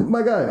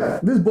 My guy,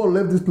 this ball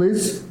left this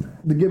place.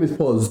 The game is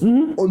paused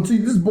until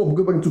this ball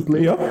go back into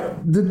play. Yeah,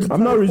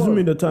 I'm not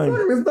resuming the time.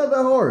 It's not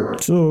that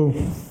hard. So.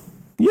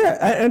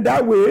 Yeah, and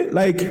that way,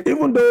 like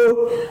even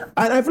though,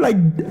 and I feel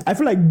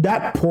like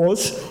that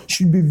pause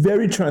should be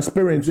very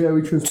transparent.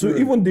 So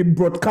even the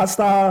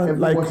broadcaster,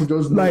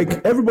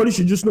 everybody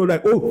should just know,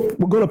 like, oh,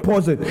 we're gonna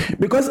pause it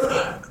because.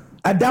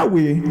 And that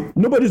way,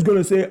 nobody's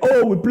gonna say,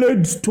 "Oh, we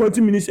played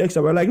 20 minutes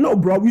extra." We're like, "No,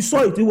 bro, we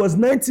saw it. It was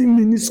 19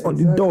 minutes on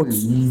the dot."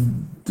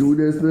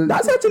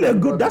 That's actually a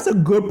good. That's a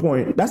good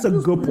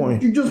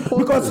point. You just pause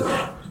because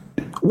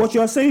what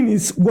you're saying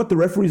is what the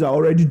referees are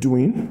already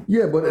doing.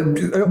 Yeah, but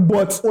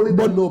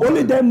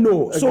only them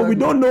know. Exactly. So we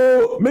don't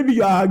know. Maybe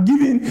you have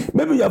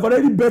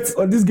already bet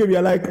on this game.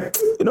 You're like,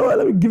 you know what?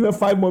 Let me give it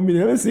 5 more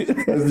minutes. Let me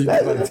see.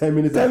 Like 10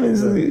 minutes. 10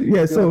 minutes.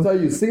 Yeah. So I'll tell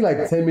you, saying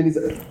like 10 minutes,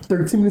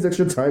 13 minutes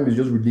extra time is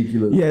just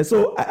ridiculous. yeah.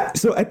 So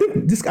I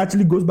think this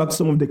actually goes back to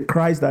some of the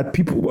cries that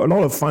a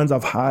lot of fans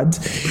have had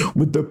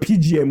with the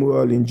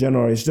PGMOL in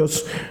general. It's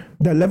just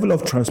the level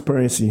of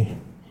transparency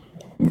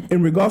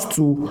in regards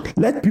to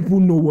let people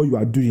know what you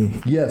are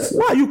doing. Yes.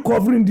 Why are you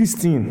covering this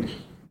thing?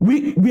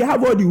 We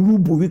have all the rule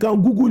book. We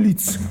can Google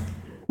it.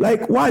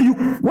 Like, why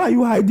are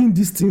you hiding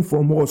this thing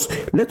from us?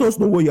 Let us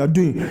know what you are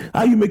doing.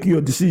 How are you making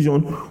your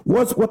decision?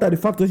 What are the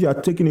factors you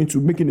are taking into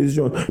making a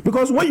decision?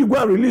 Because when you go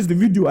and release the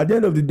video, at the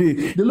end of the day,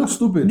 they look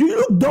stupid. You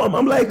look dumb.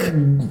 I'm like,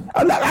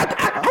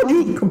 how do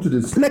you come to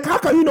this? Like, how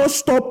can you not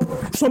stop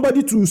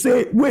somebody to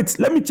say, wait,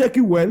 let me check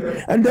it well,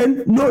 and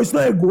then no, it's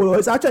not a goal, or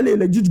it's actually a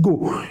legit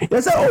goal.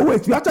 You say, oh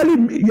wait, you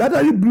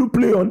actually blew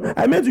play on.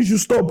 I meant you should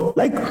stop.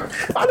 Like,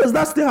 how does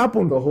that still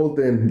happen? The whole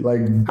thing,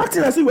 like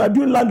acting as if we are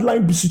doing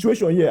landline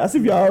situation here, as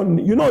if you are on,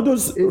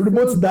 those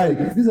remotes die.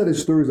 Like, these are the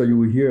stories that you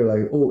will hear,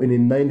 like, oh, in the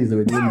 90s they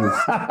were doing this.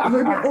 It's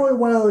like, oh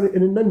wow,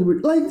 in the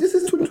 90s, like, this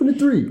is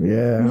 2023.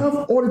 Yeah, you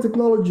have all the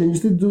technology and you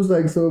still do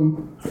like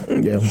some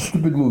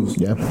stupid moves.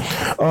 Yeah.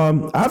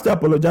 I have to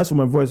apologize for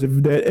my voice.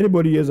 If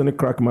anybody hears any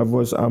crack in my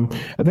voice, I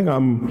think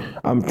I'm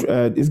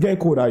it's getting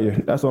cold out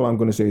here. That's all I'm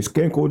gonna say. It's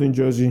getting cold in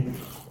Jersey.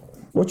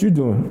 What you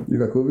doing? You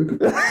got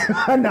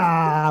COVID?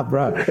 Nah,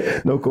 bro.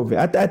 No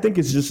COVID. I think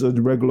it's just a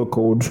regular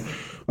cold.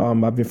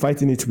 I've been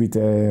fighting it with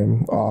a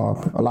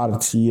lot of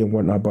tea and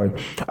whatnot.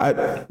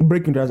 But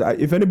breaking down.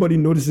 If anybody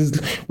notices,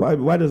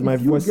 why does my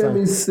voice sound?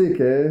 You get me sick,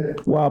 eh?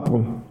 What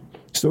happened?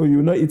 So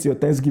you not eat your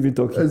Thanksgiving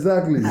turkey.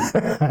 Exactly.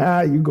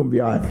 You're gonna be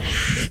alright.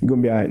 You're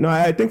gonna be alright. No,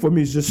 I think for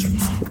me it's just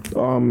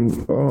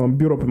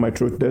build up in my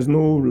throat. There's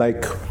no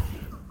like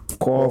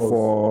cough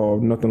or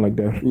nothing like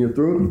that. In your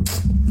throat?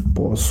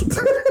 Pause.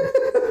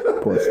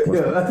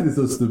 Yeah, I think it's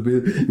so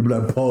stupid. You be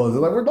like, pause.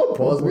 Like, we're not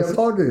pausing, we are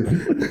talking.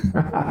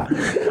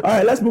 All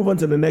right, let's move on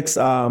to the next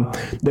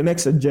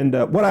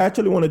agenda. What I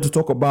actually wanted to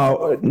talk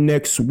about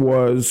next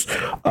was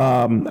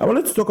I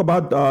wanted to talk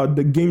about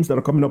the games that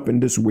are coming up in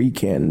this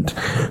weekend.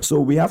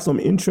 So we have some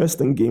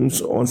interesting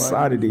games on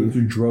Saturday.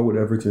 To draw with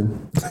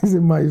Everton. He's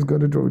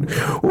going to draw.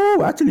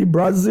 Oh, actually,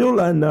 Brazil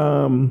and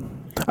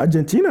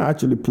Argentina are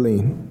actually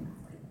playing.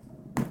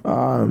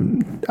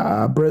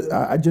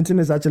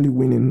 Argentina is actually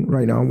winning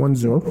right now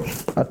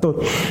 1-0. I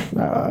thought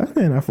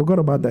I forgot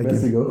about that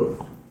game.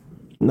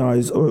 No,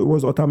 it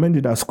was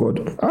Otamendi that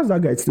scored. How's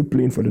that guy still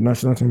playing for the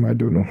national team? I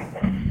don't know.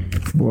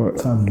 But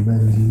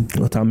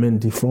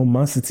Otamendi from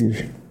Man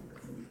City.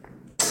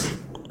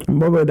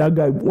 Remember that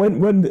guy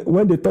when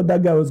they thought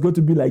that guy was going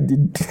to be like the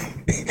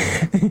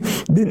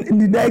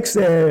next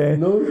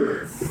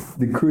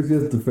the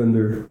craziest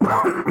defender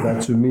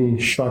that to me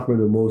shocked me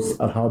the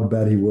most at how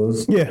bad he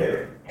was.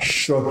 Yeah.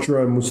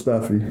 Shotran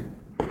Mustafi.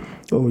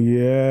 Oh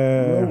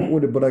yeah.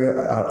 But I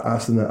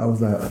asked him that, I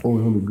was like, oh,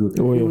 he'll be good.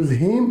 Oh, yeah. It was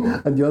him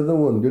and the other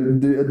one,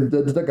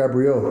 the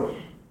Gabriel.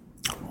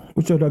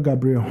 Which other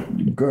Gabriel?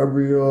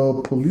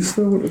 Gabriel Paulista.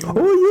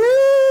 Oh yeah.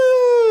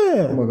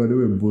 Oh my God, they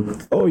were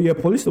both. Oh yeah,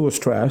 Paulista was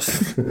trash.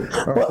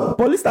 But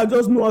Paulista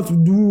just knew how to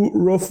do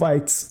rough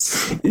fights.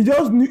 He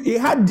just knew he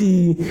had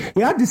the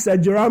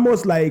Sergio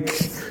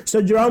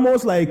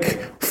Ramos like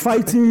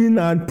fighting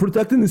and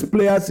protecting his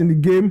players in the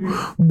game,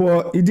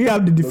 but he didn't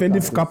have the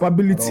defensive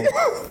capability.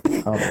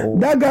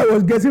 That guy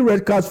was getting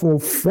red cards for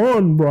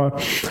fun, bro.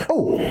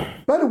 Oh,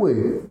 by the way,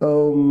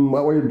 why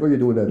are you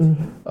doing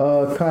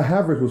that? Kai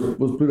Havertz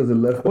was played as a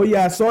left. Oh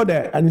yeah, I saw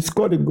that, and he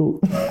scored a goal.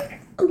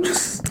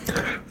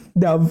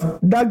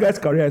 That guy's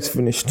career is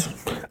finished.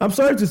 I'm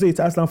sorry to say it,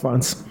 Arsenal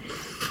fans.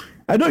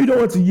 I know you don't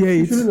want to hear it.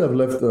 He shouldn't have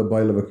left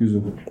Bayer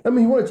Leverkusen. I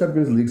mean, he won a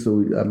Champions League,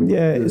 so I mean...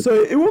 Yeah,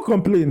 so he won't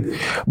complain.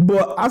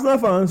 But Arsenal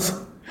fans,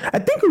 I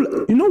think,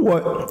 you know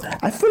what?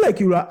 I feel like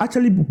he will have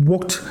actually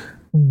worked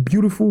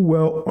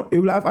well. It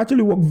will have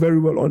actually worked very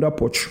well under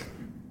Poch.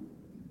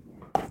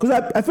 Because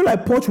I feel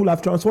like Poch will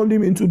have transformed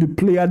him into the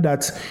player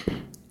that...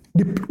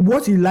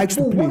 what he likes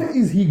to play. What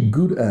is he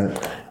good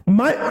at?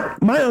 My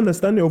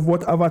understanding of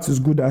what Havertz is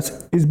good at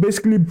is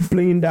basically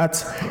playing that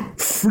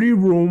free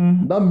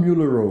roam. That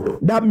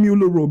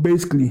Mueller role,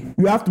 basically.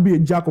 You have to be a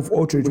jack of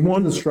all trades.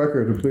 One the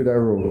striker to play that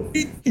role.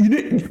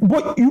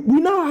 We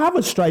now have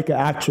a striker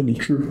actually.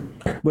 True.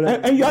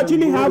 But and you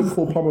actually have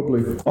Cole Palmer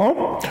play.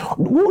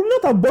 We will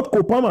not have bought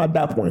Cole Palmer at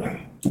that point.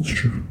 It's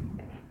true.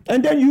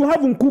 And then you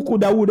have Nkuku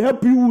that would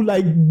help you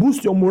like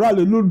boost your morale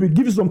a little bit,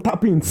 give you some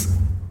tap-ins.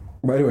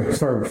 By the way,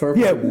 sorry.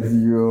 Yeah,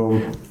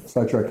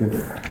 sidetracking.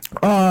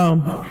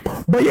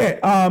 But yeah,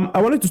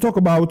 I wanted to talk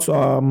about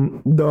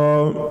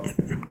the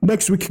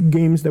next week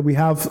games that we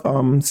have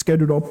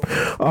scheduled up.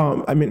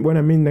 When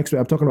I mean next week,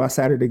 I'm talking about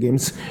Saturday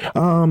games.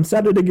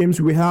 Saturday games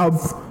we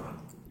have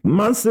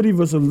Man City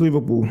versus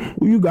Liverpool.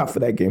 Who you got for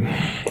that game?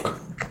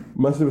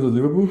 Man City versus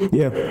Liverpool?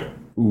 Yeah.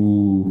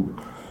 Ooh.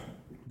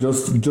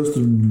 Just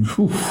kind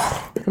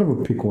of a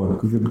pick one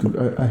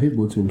because I hate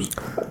both teams.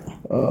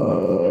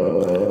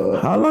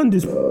 Haaland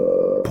is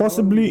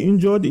possibly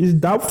injured. Is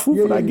doubtful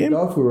for that game.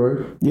 Doubtful,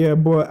 right? Yeah,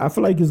 but I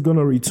feel like he's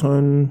gonna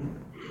return.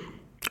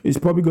 He's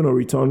probably gonna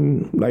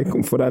return like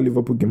for that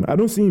Liverpool game. I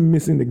don't see him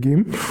missing the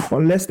game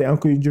unless the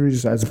ankle injury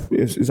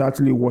is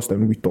actually worse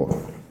than we thought.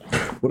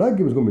 Well, that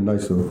game is gonna be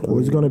nice though. Oh,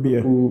 it's gonna be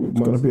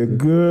a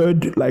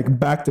good like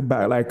back to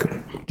back,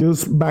 like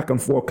just back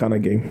and forth kind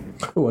of game.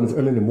 Oh, and it's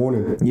early in the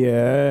morning.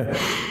 Yeah.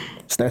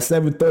 It's that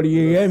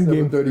 7:30 a.m.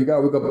 game. 7:30. You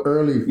gotta wake up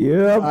early.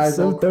 Yep. Eyes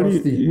all 7:30.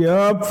 crusty.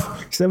 Yep.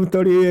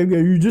 7:30 a.m.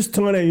 game. You just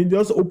turn it. You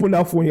just open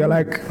that phone. You're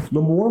like,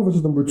 number 1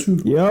 versus number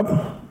 2. yep.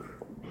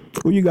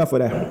 Who you got for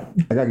that?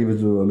 I gotta give it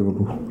to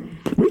Liverpool.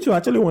 Me too. I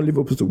actually want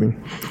Liverpool to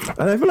win,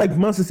 and I feel like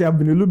Man City have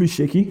been a little bit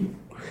shaky.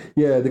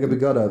 Yeah, they can be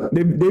good at.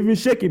 They've been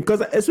shaking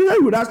because especially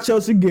with that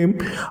Chelsea game,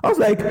 I was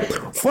like,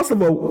 first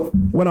of all,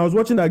 when I was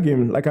watching that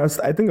game, like I was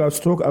talking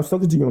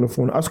to you on the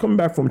phone. I was coming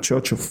back from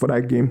church for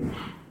that game.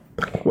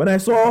 When I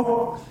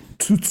saw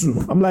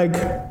 2-2, I'm like,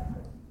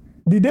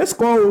 did they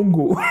score own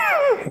goal?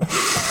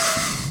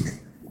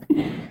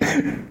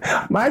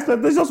 My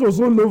expectations were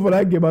so low for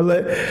that game. I was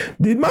like,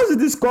 did Man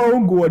City score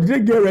own goal or did they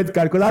get red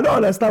card? Because I don't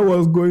understand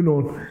what's going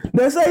on.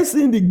 Then I started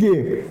seeing the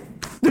game.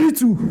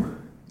 3-2,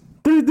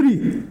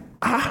 3-3.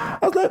 I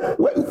was like,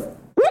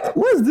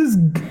 where's this?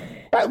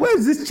 Where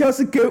is this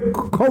Chelsea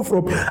come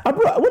from? When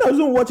I was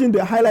watching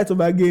the highlights of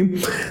that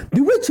game,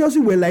 the way Chelsea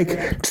were like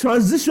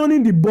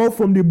transitioning the ball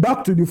from the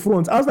back to the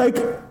front, I was like,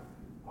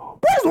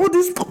 where's all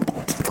this?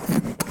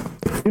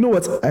 You know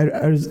what?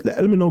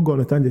 Let me not go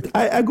on a tangent.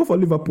 I go for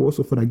Liverpool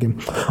also for that game.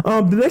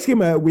 The next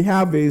game we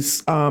have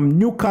is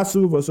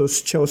Newcastle versus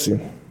Chelsea.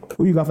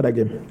 Who you got for that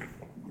game?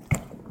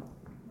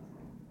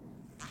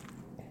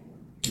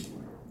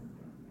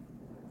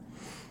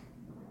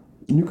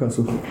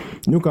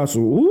 Newcastle.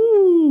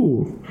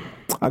 Ooh.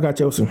 I got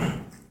Chelsea.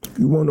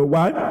 You want to know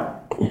why?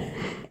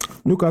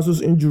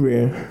 Newcastle's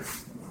injury.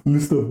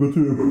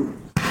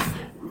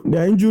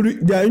 Their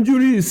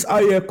injury is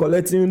out here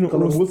collecting.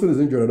 Callum Wilson is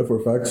injured, I know for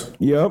a fact.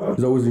 Yep.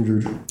 He's always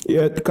injured.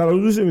 Yeah,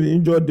 Callum Wilson is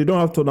injured. They don't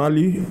have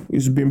Tonali.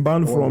 He's been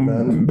banned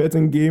from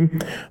betting game.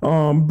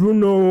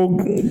 Bruno.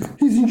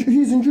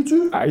 He's injured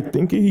too? I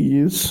think he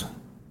is.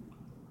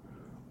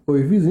 Oh,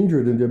 if he's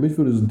injured, then their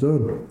midfield is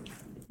done.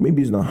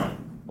 Maybe he's not.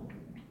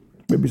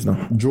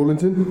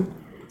 Joelinton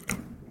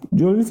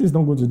is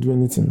not going to do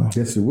anything now.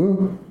 Yes, he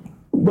will.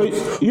 But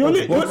he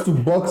only box to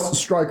box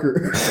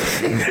striker.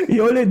 He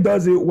only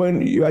does it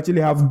when you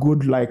actually have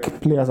good like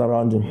players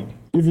around him.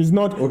 If it's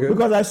not,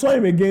 because I saw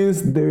him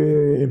against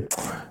the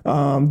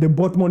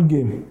Dortmund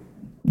game.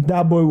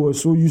 That boy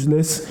was so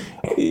useless.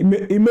 He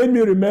made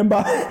me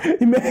remember.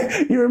 He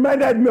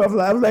reminded me of.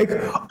 I was like,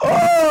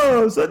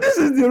 oh, so this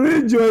is the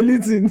real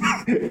Joelinton.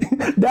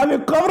 They have a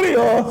covering.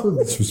 So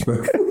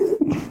disrespectful.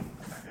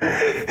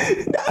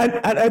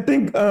 And I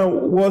think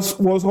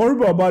was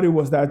horrible about it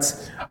was that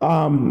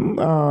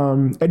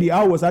Eddie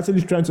Howe was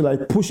actually trying to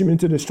like push him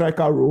into the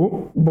striker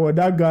role, but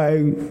that guy,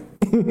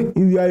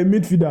 you are a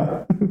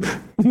midfielder.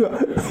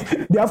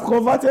 They have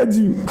converted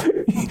you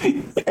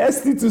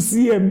ST to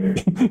CM.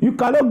 You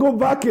cannot go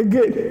back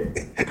again.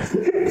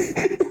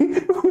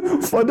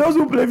 For those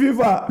who play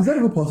FIFA, is that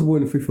even possible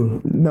in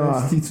FIFA? No.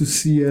 ST to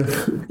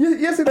CF.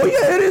 Yes, it is. Oh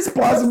yeah, it is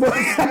possible.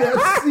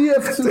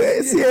 CF to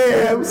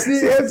CM.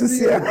 CF to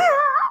CM.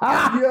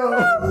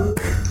 Yo.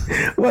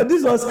 Well,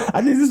 this was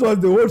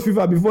the old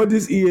FIFA before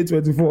this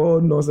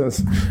EA24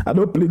 nonsense. I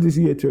don't play this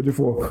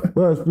EA24.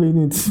 But I was playing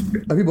it.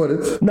 Have you bought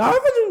it? No, I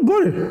haven't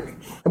bought it.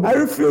 I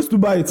refuse to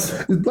buy it.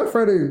 It's Black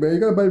Friday, man. You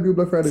gotta buy the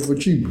Black Friday for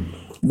cheap.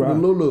 For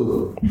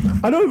low.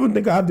 I don't even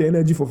think I have the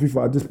energy for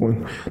FIFA at this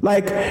point.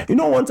 Like, you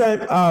know, one time,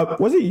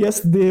 was it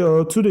yesterday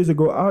or 2 days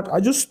ago? I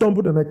just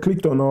stumbled and I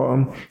clicked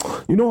on,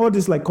 you know, all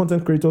these like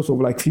content creators of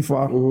like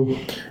FIFA,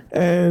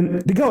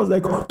 and the guy was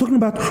like talking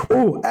about,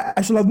 oh,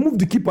 I should have moved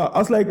the keeper. I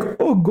was like,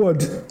 oh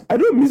God, I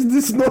don't miss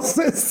this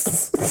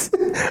nonsense.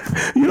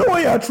 You know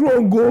when you're true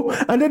on goal,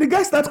 and then the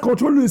guy starts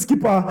controlling his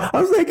keeper. I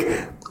was like,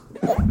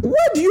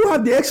 why do you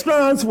have the extra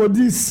hands for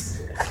this?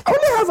 I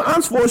only have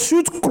hands for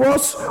shoot,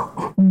 cross,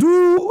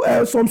 do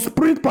some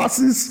sprint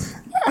passes.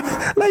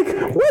 Like,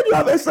 where do you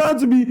have extra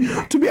hands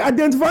to be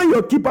identifying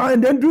your keeper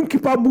and then doing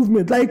keeper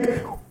movement?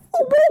 Like,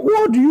 what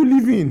world do you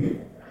live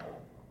in?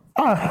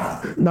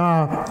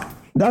 Nah.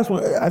 That's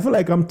what I feel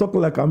like. I'm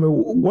talking like I'm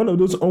one of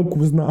those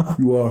uncles now.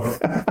 You are.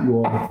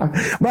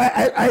 But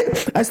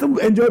I still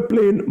enjoy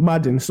playing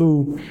Madden,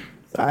 so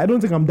I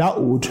don't think I'm that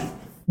old.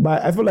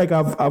 But I feel like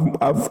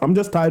I'm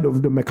just tired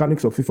of the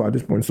mechanics of FIFA at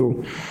this point.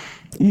 So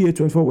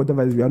EA24,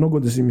 whatever it is, you are not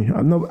going to see me.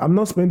 I'm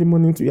not spending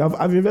money to.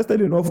 I've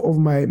invested enough of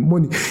my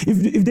money.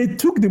 If they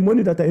took the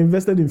money that I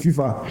invested in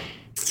FIFA,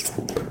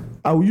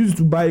 I will use it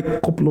to buy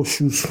a couple of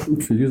shoes.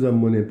 If you use that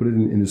money and put it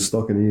in the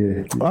stock in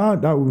EA.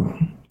 That will.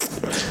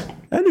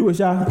 Anyway,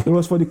 it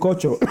was for the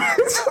culture.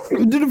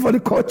 We did it for the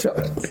culture.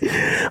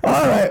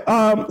 All right.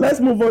 Let's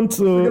move on to.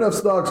 Speaking of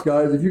stocks,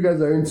 guys, if you guys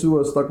are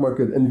into a stock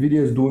market,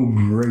 Nvidia is doing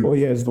great. Oh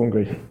yeah, it's doing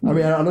great. I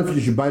mean, I don't know if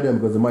you should buy them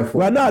because of my fault.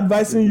 We're not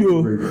advising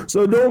you,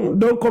 so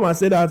don't come and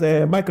say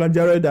that Mike and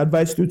Jared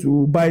advised you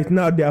to buy it.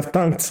 Now they have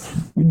tanked.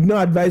 We do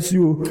not advise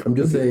you. I'm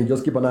just saying,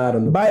 just keep an eye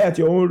on them. Buy at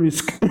your own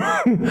risk. All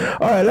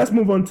right, let's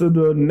move on to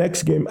the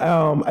next game.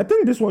 I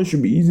think this one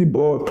should be easy,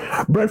 but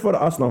Brentford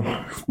Arsenal.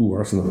 Ooh,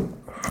 Arsenal.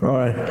 All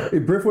right. Hey,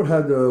 Brentford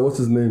had what's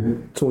his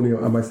name, Tony.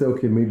 I might say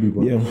okay, maybe.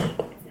 But Yeah.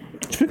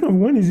 Speaking of,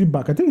 when is he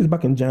back? I think he's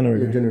back in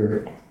January. yeah,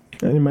 January.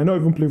 And he might not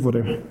even play for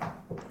them.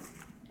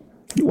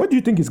 What do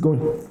you think is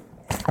going?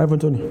 Ivan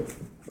Tony.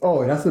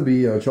 Oh, it has to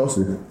be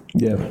Chelsea.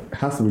 Yeah. It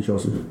has to be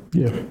Chelsea.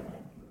 Yeah.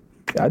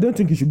 I don't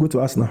think he should go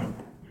to Arsenal.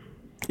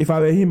 If I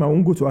were him, I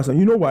won't go to Arsenal.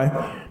 You know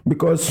why?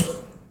 Because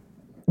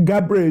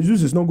Gabriel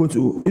Jesus is not going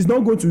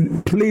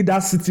to play that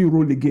City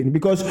role again.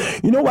 Because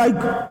you know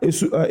why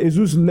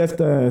Jesus left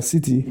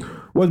City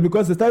was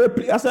because they started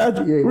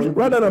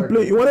rather than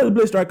play, he wanted to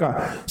play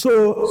striker.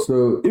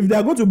 So if they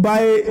are going to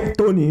buy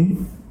Tony,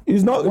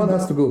 it's not one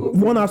has to go.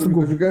 One has to go.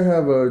 Because you can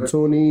have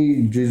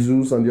Tony,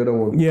 Jesus, and the other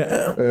one.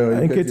 Yeah,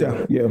 and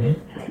Ketia. Yeah.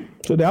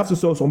 So they have to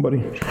sell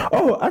somebody.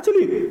 Oh,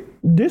 actually,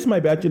 this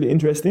might be actually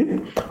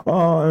interesting.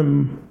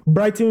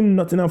 Brighton,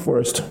 Nottingham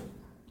Forest.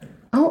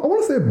 I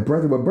want to say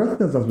Brighton, but Brighton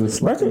has been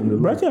slacking on the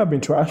low. Brighton have been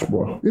trash,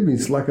 bro. They've been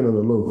slacking on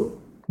the low.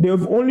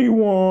 They've only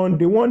won.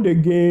 They won the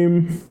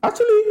game.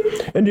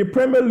 Actually, in the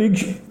Premier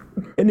League,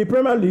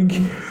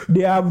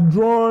 they have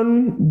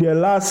drawn their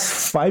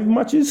last 5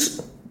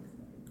 matches.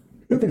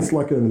 They've been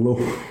slacking on the low.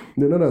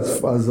 They're not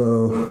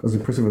as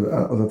impressive as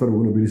I thought it was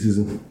going to be this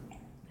season.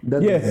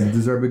 That is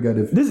deserving guy.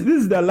 This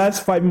is their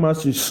last 5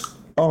 matches.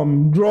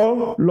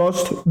 Draw,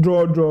 lost,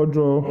 draw.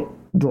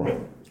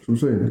 I'm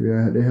saying,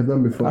 yeah, they have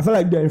done before. I feel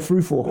like they're in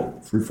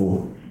 3-4.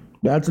 3-4.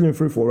 They're actually in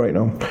 3-4 right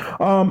now.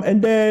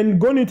 And then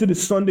going into the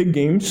Sunday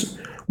games,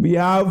 we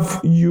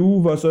have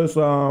you versus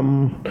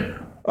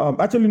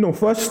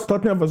first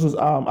Tottenham versus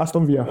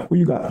Aston Villa. Who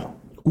you got?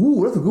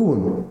 Ooh, that's a good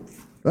one.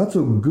 That's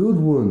a good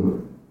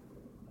one.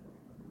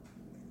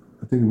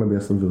 I think it might be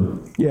Aston Villa.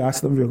 Yeah,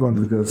 Aston Villa gone.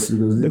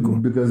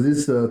 Because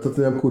this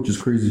Tottenham coach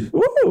is crazy.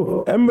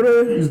 Ooh,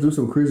 Emre. He's doing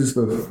some crazy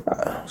stuff.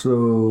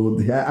 So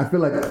I feel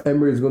like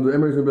Emre's going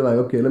to be like,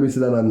 okay, let me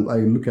sit down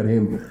and look at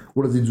him.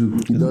 What does he do?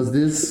 He does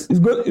this. He's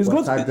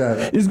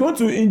going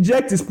to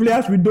inject his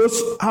players with those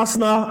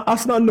Arsenal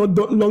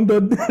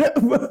London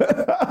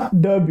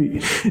derby.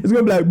 He's going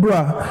to be like,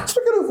 bruh.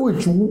 Speaking of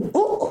which,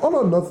 all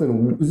or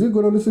nothing. Is it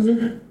going on this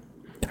season?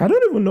 I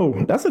don't even know.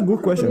 That's a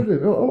good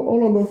question.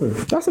 All or nothing.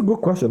 That's a good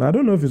question. I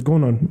don't know if it's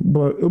going on,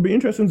 but it'll be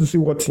interesting to see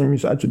what team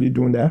is actually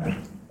doing that.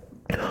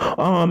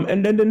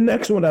 And then the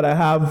next one that I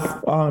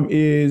have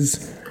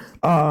is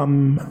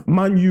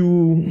Man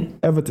U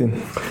Everton.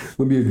 It's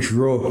going to be a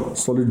draw,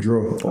 solid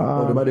draw.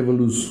 Or they might even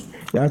lose.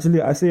 Yeah,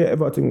 actually, I say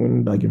Everton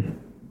win that game.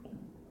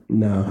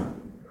 Nah.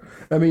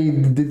 I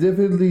mean, they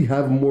definitely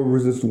have more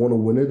reasons to want to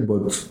win it,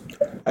 but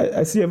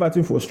I see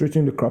Everton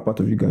frustrating the crap out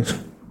of you guys.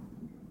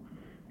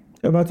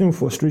 Everton will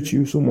frustrate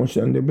you so much,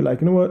 and they'll be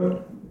like, you know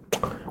what?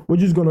 We're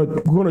just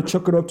gonna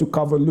chuck it up to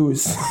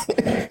Calvert-Lewis.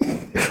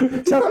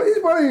 He's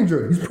probably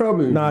injured. He's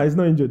probably Nah, he's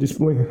not injured. He's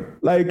playing.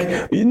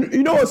 Like,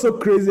 you know what's so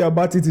crazy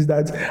about it is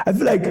that I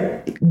feel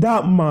like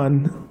that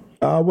man,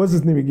 what's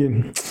his name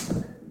again?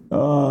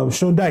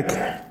 Sean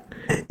Dyche.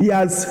 He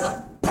has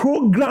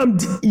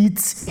programmed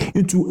it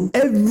into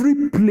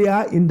every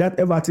player in that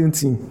Everton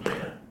team.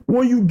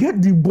 When you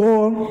get the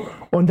ball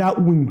on that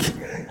wing,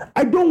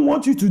 I don't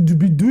want you to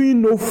be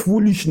doing no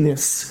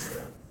foolishness.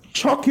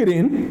 Chuck it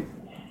in,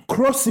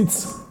 cross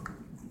it,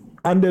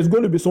 and there's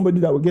going to be somebody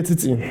that will get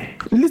it in.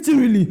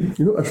 Literally.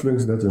 You know Ashley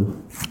Young's that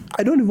team?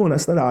 I don't even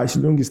understand how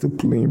Ashley Young is still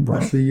playing, bro.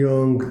 Ashley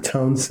Young,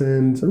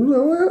 Townsend. I'm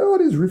like, what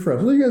is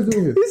riffraff? What are you guys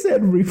doing here? He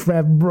said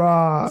riffraff,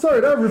 bro.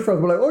 Sorry, not riffraff,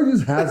 but like, all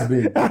this has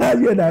been. Yeah,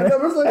 that. I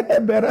was like,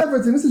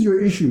 Everton, this is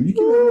your issue. You keep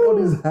having all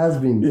this has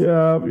been.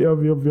 Yup.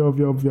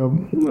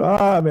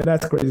 Ah, man,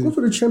 that's crazy. Go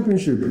to the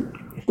championship.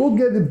 Go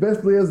get the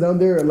best players down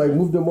there and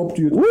move them up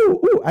to you.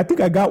 Ooh, I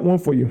think I got one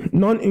for you.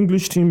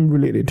 Non-English team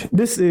related.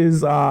 This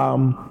is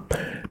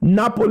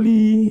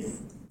Napoli,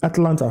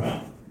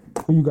 Atlanta.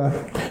 Who you got?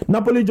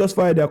 Napoli just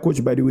fired their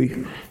coach, by the way.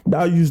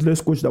 That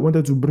useless coach that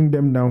wanted to bring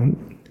them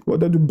down.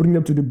 Wanted to bring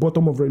them to the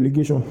bottom of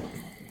relegation.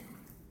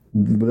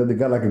 But then they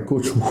got a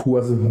coach who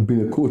hasn't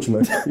been a coach in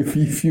a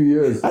few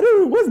years. I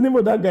don't know. What's the name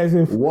of that guy's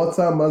name?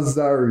 Walter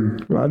Mazzari.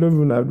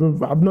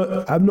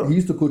 I'm not. He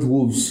used to coach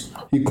Wolves.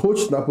 He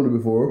coached Napoli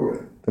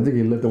before. I think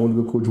he left and wanted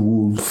to go coach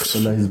Wolves,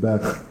 and now he's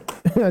back.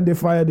 And they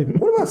fired him.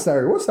 What about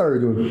Sarri? What's Sarri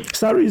doing?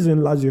 Sarri is in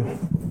Lazio.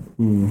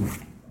 Who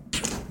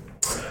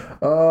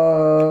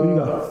you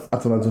got?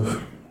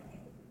 Atalanta.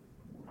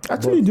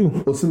 Actually, do.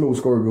 Osimhen will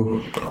score a goal.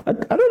 I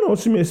don't know.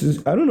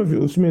 I don't know if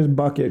Osimhen is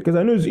back yet because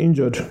I know he's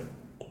injured.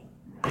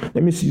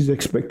 Let me see his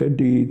expected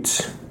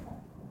date.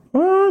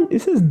 It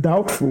says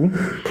doubtful.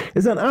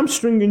 It's an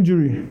hamstring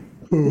injury.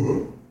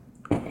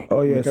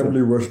 Oh yeah, You can't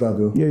really rush that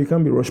though. yeah, you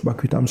can't be rushed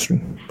back with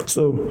hamstring.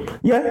 So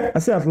yeah, I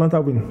say Atlanta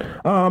win.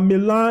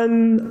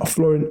 Milan,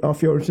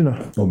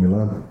 Fiorentina. Oh,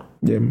 Milan.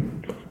 Yeah.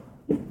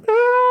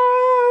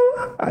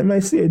 I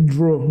might say a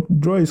draw.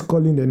 Draw is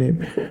calling the name.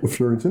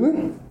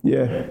 Fiorentina?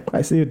 Yeah,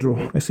 I say a draw.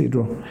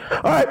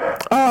 All right.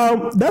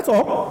 That's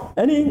all.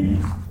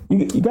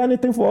 You got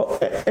anything for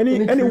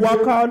any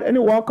wild card? Any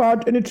wild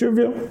card? Any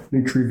trivia?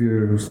 Any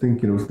trivia? I was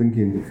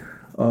thinking.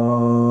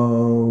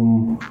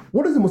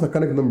 What is the most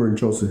iconic number in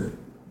Chelsea?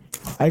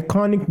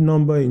 Iconic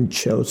number in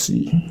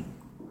Chelsea.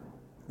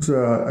 What's the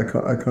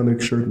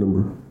iconic shirt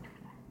number?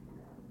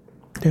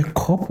 There are a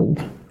couple.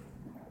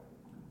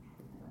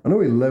 I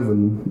know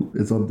 11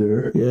 is up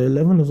there. Yeah,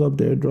 11 is up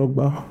there.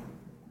 Drogba.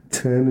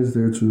 10 is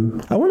there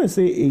too. I want to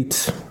say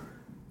 8.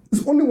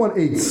 There's only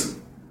 8.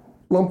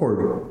 Lampard.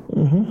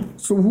 Mm-hmm.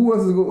 So who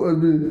else is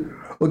going?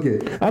 Okay.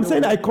 I'm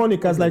saying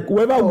iconic as like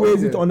whoever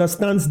wears it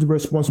understands the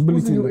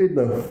responsibility. Who's the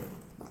new 8 now?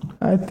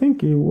 I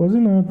think it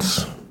wasn't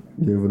it.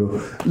 You never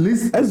know.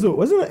 List Enzo.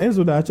 Wasn't it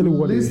Enzo that actually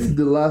won it? List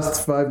the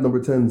last 5 number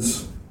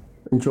 10s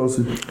in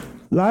Chelsea.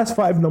 Last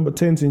 5 number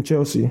 10s in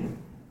Chelsea.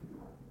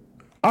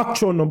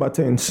 Actual number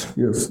 10s.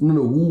 Yes.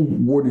 No. Who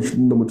wore the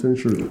number 10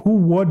 shirt? Who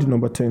wore the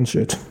number 10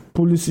 shirt?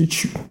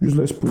 Pulisic.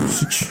 Useless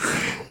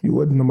Pulisic. He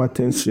wore the number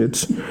 10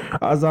 shirt.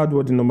 Hazard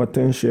wore the number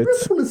 10 shirt.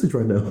 Where's Pulisic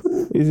right now?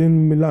 He's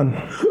in Milan.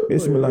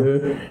 It's Milan.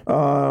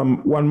 Yeah.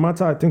 Juan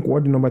Mata, I think,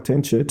 wore the number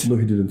 10 shirt. No,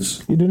 he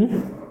didn't. He didn't?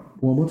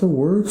 Well, what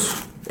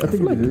words? I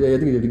think he did. Yeah, I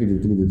think he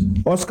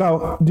did.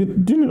 Oscar,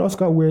 didn't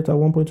Oscar wear it at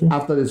one point too?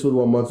 After they sold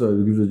one matter,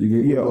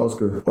 you gave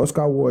Oscar.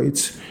 Oscar wore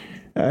it.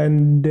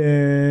 And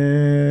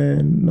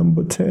then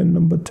number 10.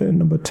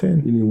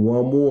 You need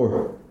one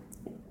more.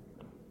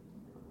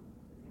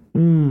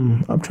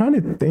 I'm trying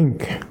to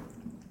think.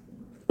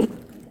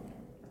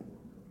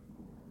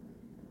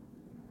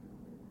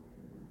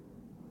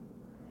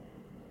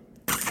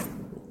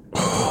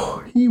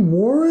 He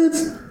wore it?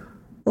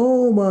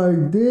 Oh my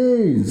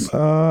days.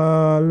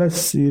 Let's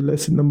see,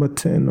 number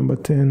 10.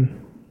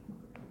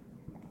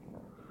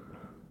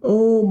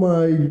 Oh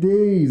my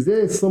days.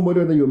 There's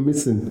somebody that you're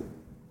missing.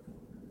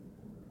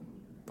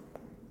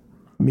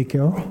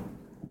 Mikel?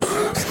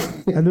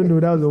 I don't know,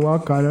 that was a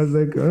wild card. I was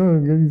like, oh.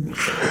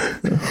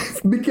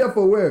 Be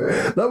careful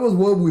where. That was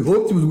what we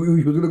hoped he was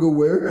going to go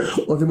where.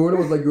 Until Moreno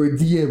was like, you're a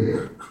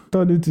DM.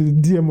 Turned into the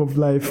DM of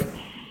life.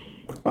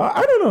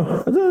 I don't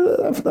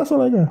know. That's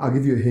all I got. I'll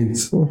give you a hint.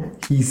 Oh.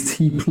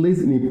 He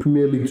plays in the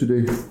Premier League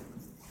today.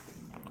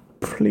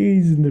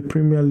 Plays in the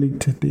Premier League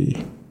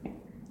today.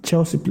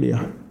 Chelsea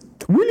player.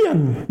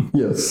 William.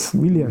 Yes.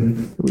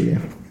 William.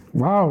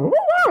 Wow.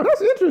 Oh, wow.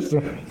 That's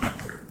interesting.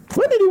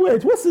 When did he wear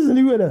it? What season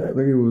did he wear that? I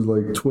think it was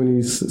like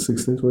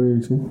 2016,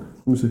 2018.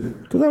 Let me see.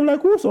 Because I'm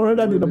like, who's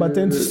surrendered the number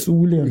 10 to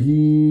William?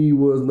 He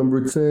was number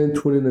 10,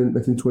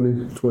 19,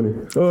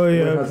 20. Oh,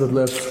 yeah. Has it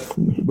left,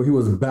 but he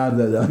was bad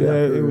at that. Yeah,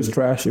 it was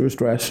trash.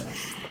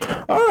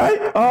 All right.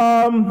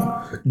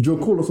 Joe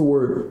Cole also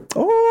wore it.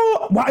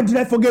 Oh, why did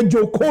I forget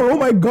Joe Cole? Oh,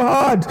 my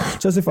God.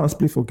 Chelsea fans,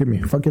 please forgive me.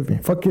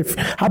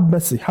 Have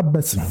mercy.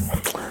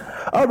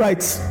 All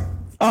right.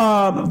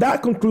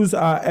 That concludes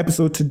our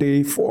episode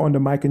today on the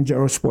Mike and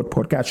Gerald Sport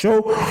Podcast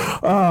Show.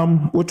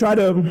 We'll try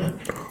to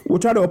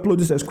upload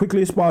this as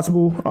quickly as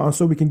possible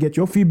so we can get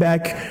your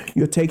feedback,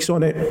 your takes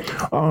on it.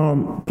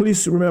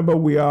 Please remember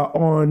we are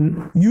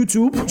on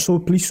YouTube, so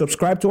please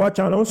subscribe to our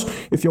channels.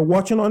 If you're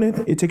watching on it,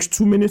 it takes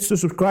 2 minutes to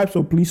subscribe,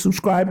 so please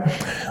subscribe.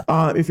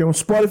 If you're on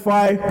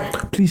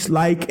Spotify, please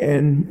like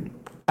and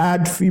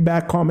add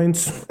feedback,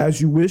 comments as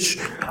you wish.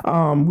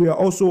 We are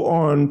also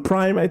on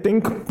Prime, I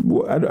think.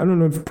 I don't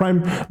know if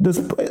Prime does.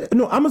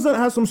 No, Amazon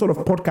has some sort of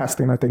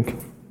podcasting, I think.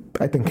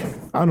 I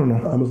don't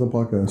know. Amazon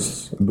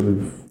Podcasts, I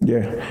believe.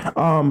 Yeah.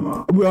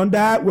 We're on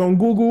that. We're on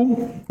Google.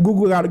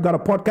 Google got a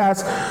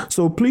podcast.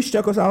 So please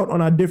check us out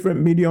on our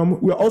different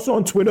medium. We're also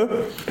on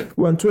Twitter.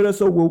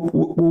 So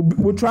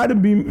we'll try to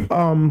be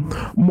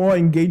more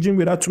engaging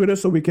with our Twitter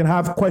so we can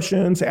have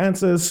questions,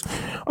 answers.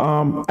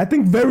 I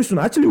think very soon.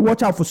 Actually,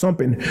 watch out for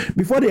something.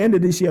 Before the end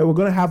of this year, we're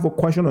gonna have a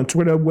question on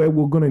Twitter where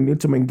we're gonna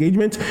need some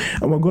engagement,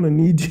 and we're gonna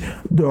need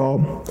the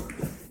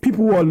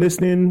people who are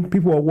listening,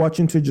 people who are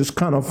watching to just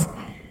kind of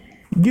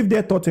give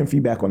their thoughts and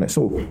feedback on it.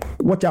 So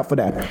watch out for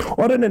that.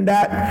 Other than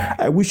that,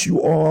 I wish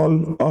you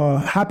all a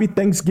happy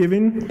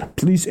Thanksgiving.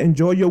 Please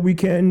enjoy your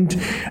weekend.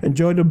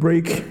 Enjoy the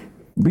break.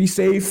 Be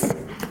safe.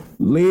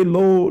 Lay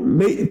low.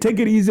 Take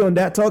it easy on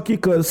that turkey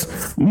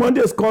because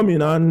Monday is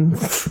coming and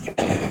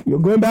you're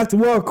going back to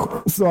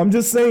work. So I'm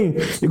just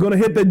saying, you're going to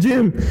hit the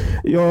gym.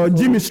 Your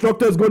gym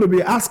instructor is going to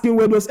be asking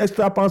where those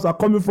extra pounds are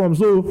coming from.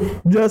 So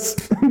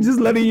just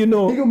letting you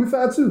know. He's going to be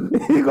fat too.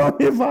 He's going to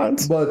be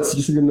fat. But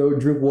just so you know,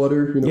 drink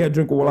water. Yeah,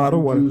 drink a lot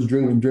of water.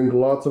 Drink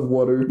lots of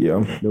water.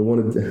 Yeah. Don't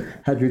want to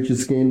hydrate your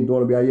skin. Don't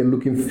want to be out here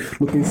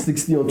looking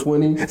 60 on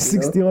 20.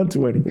 60 on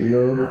 20. You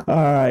know? All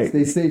right.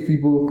 Stay safe,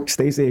 people.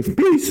 Stay safe.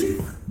 Peace.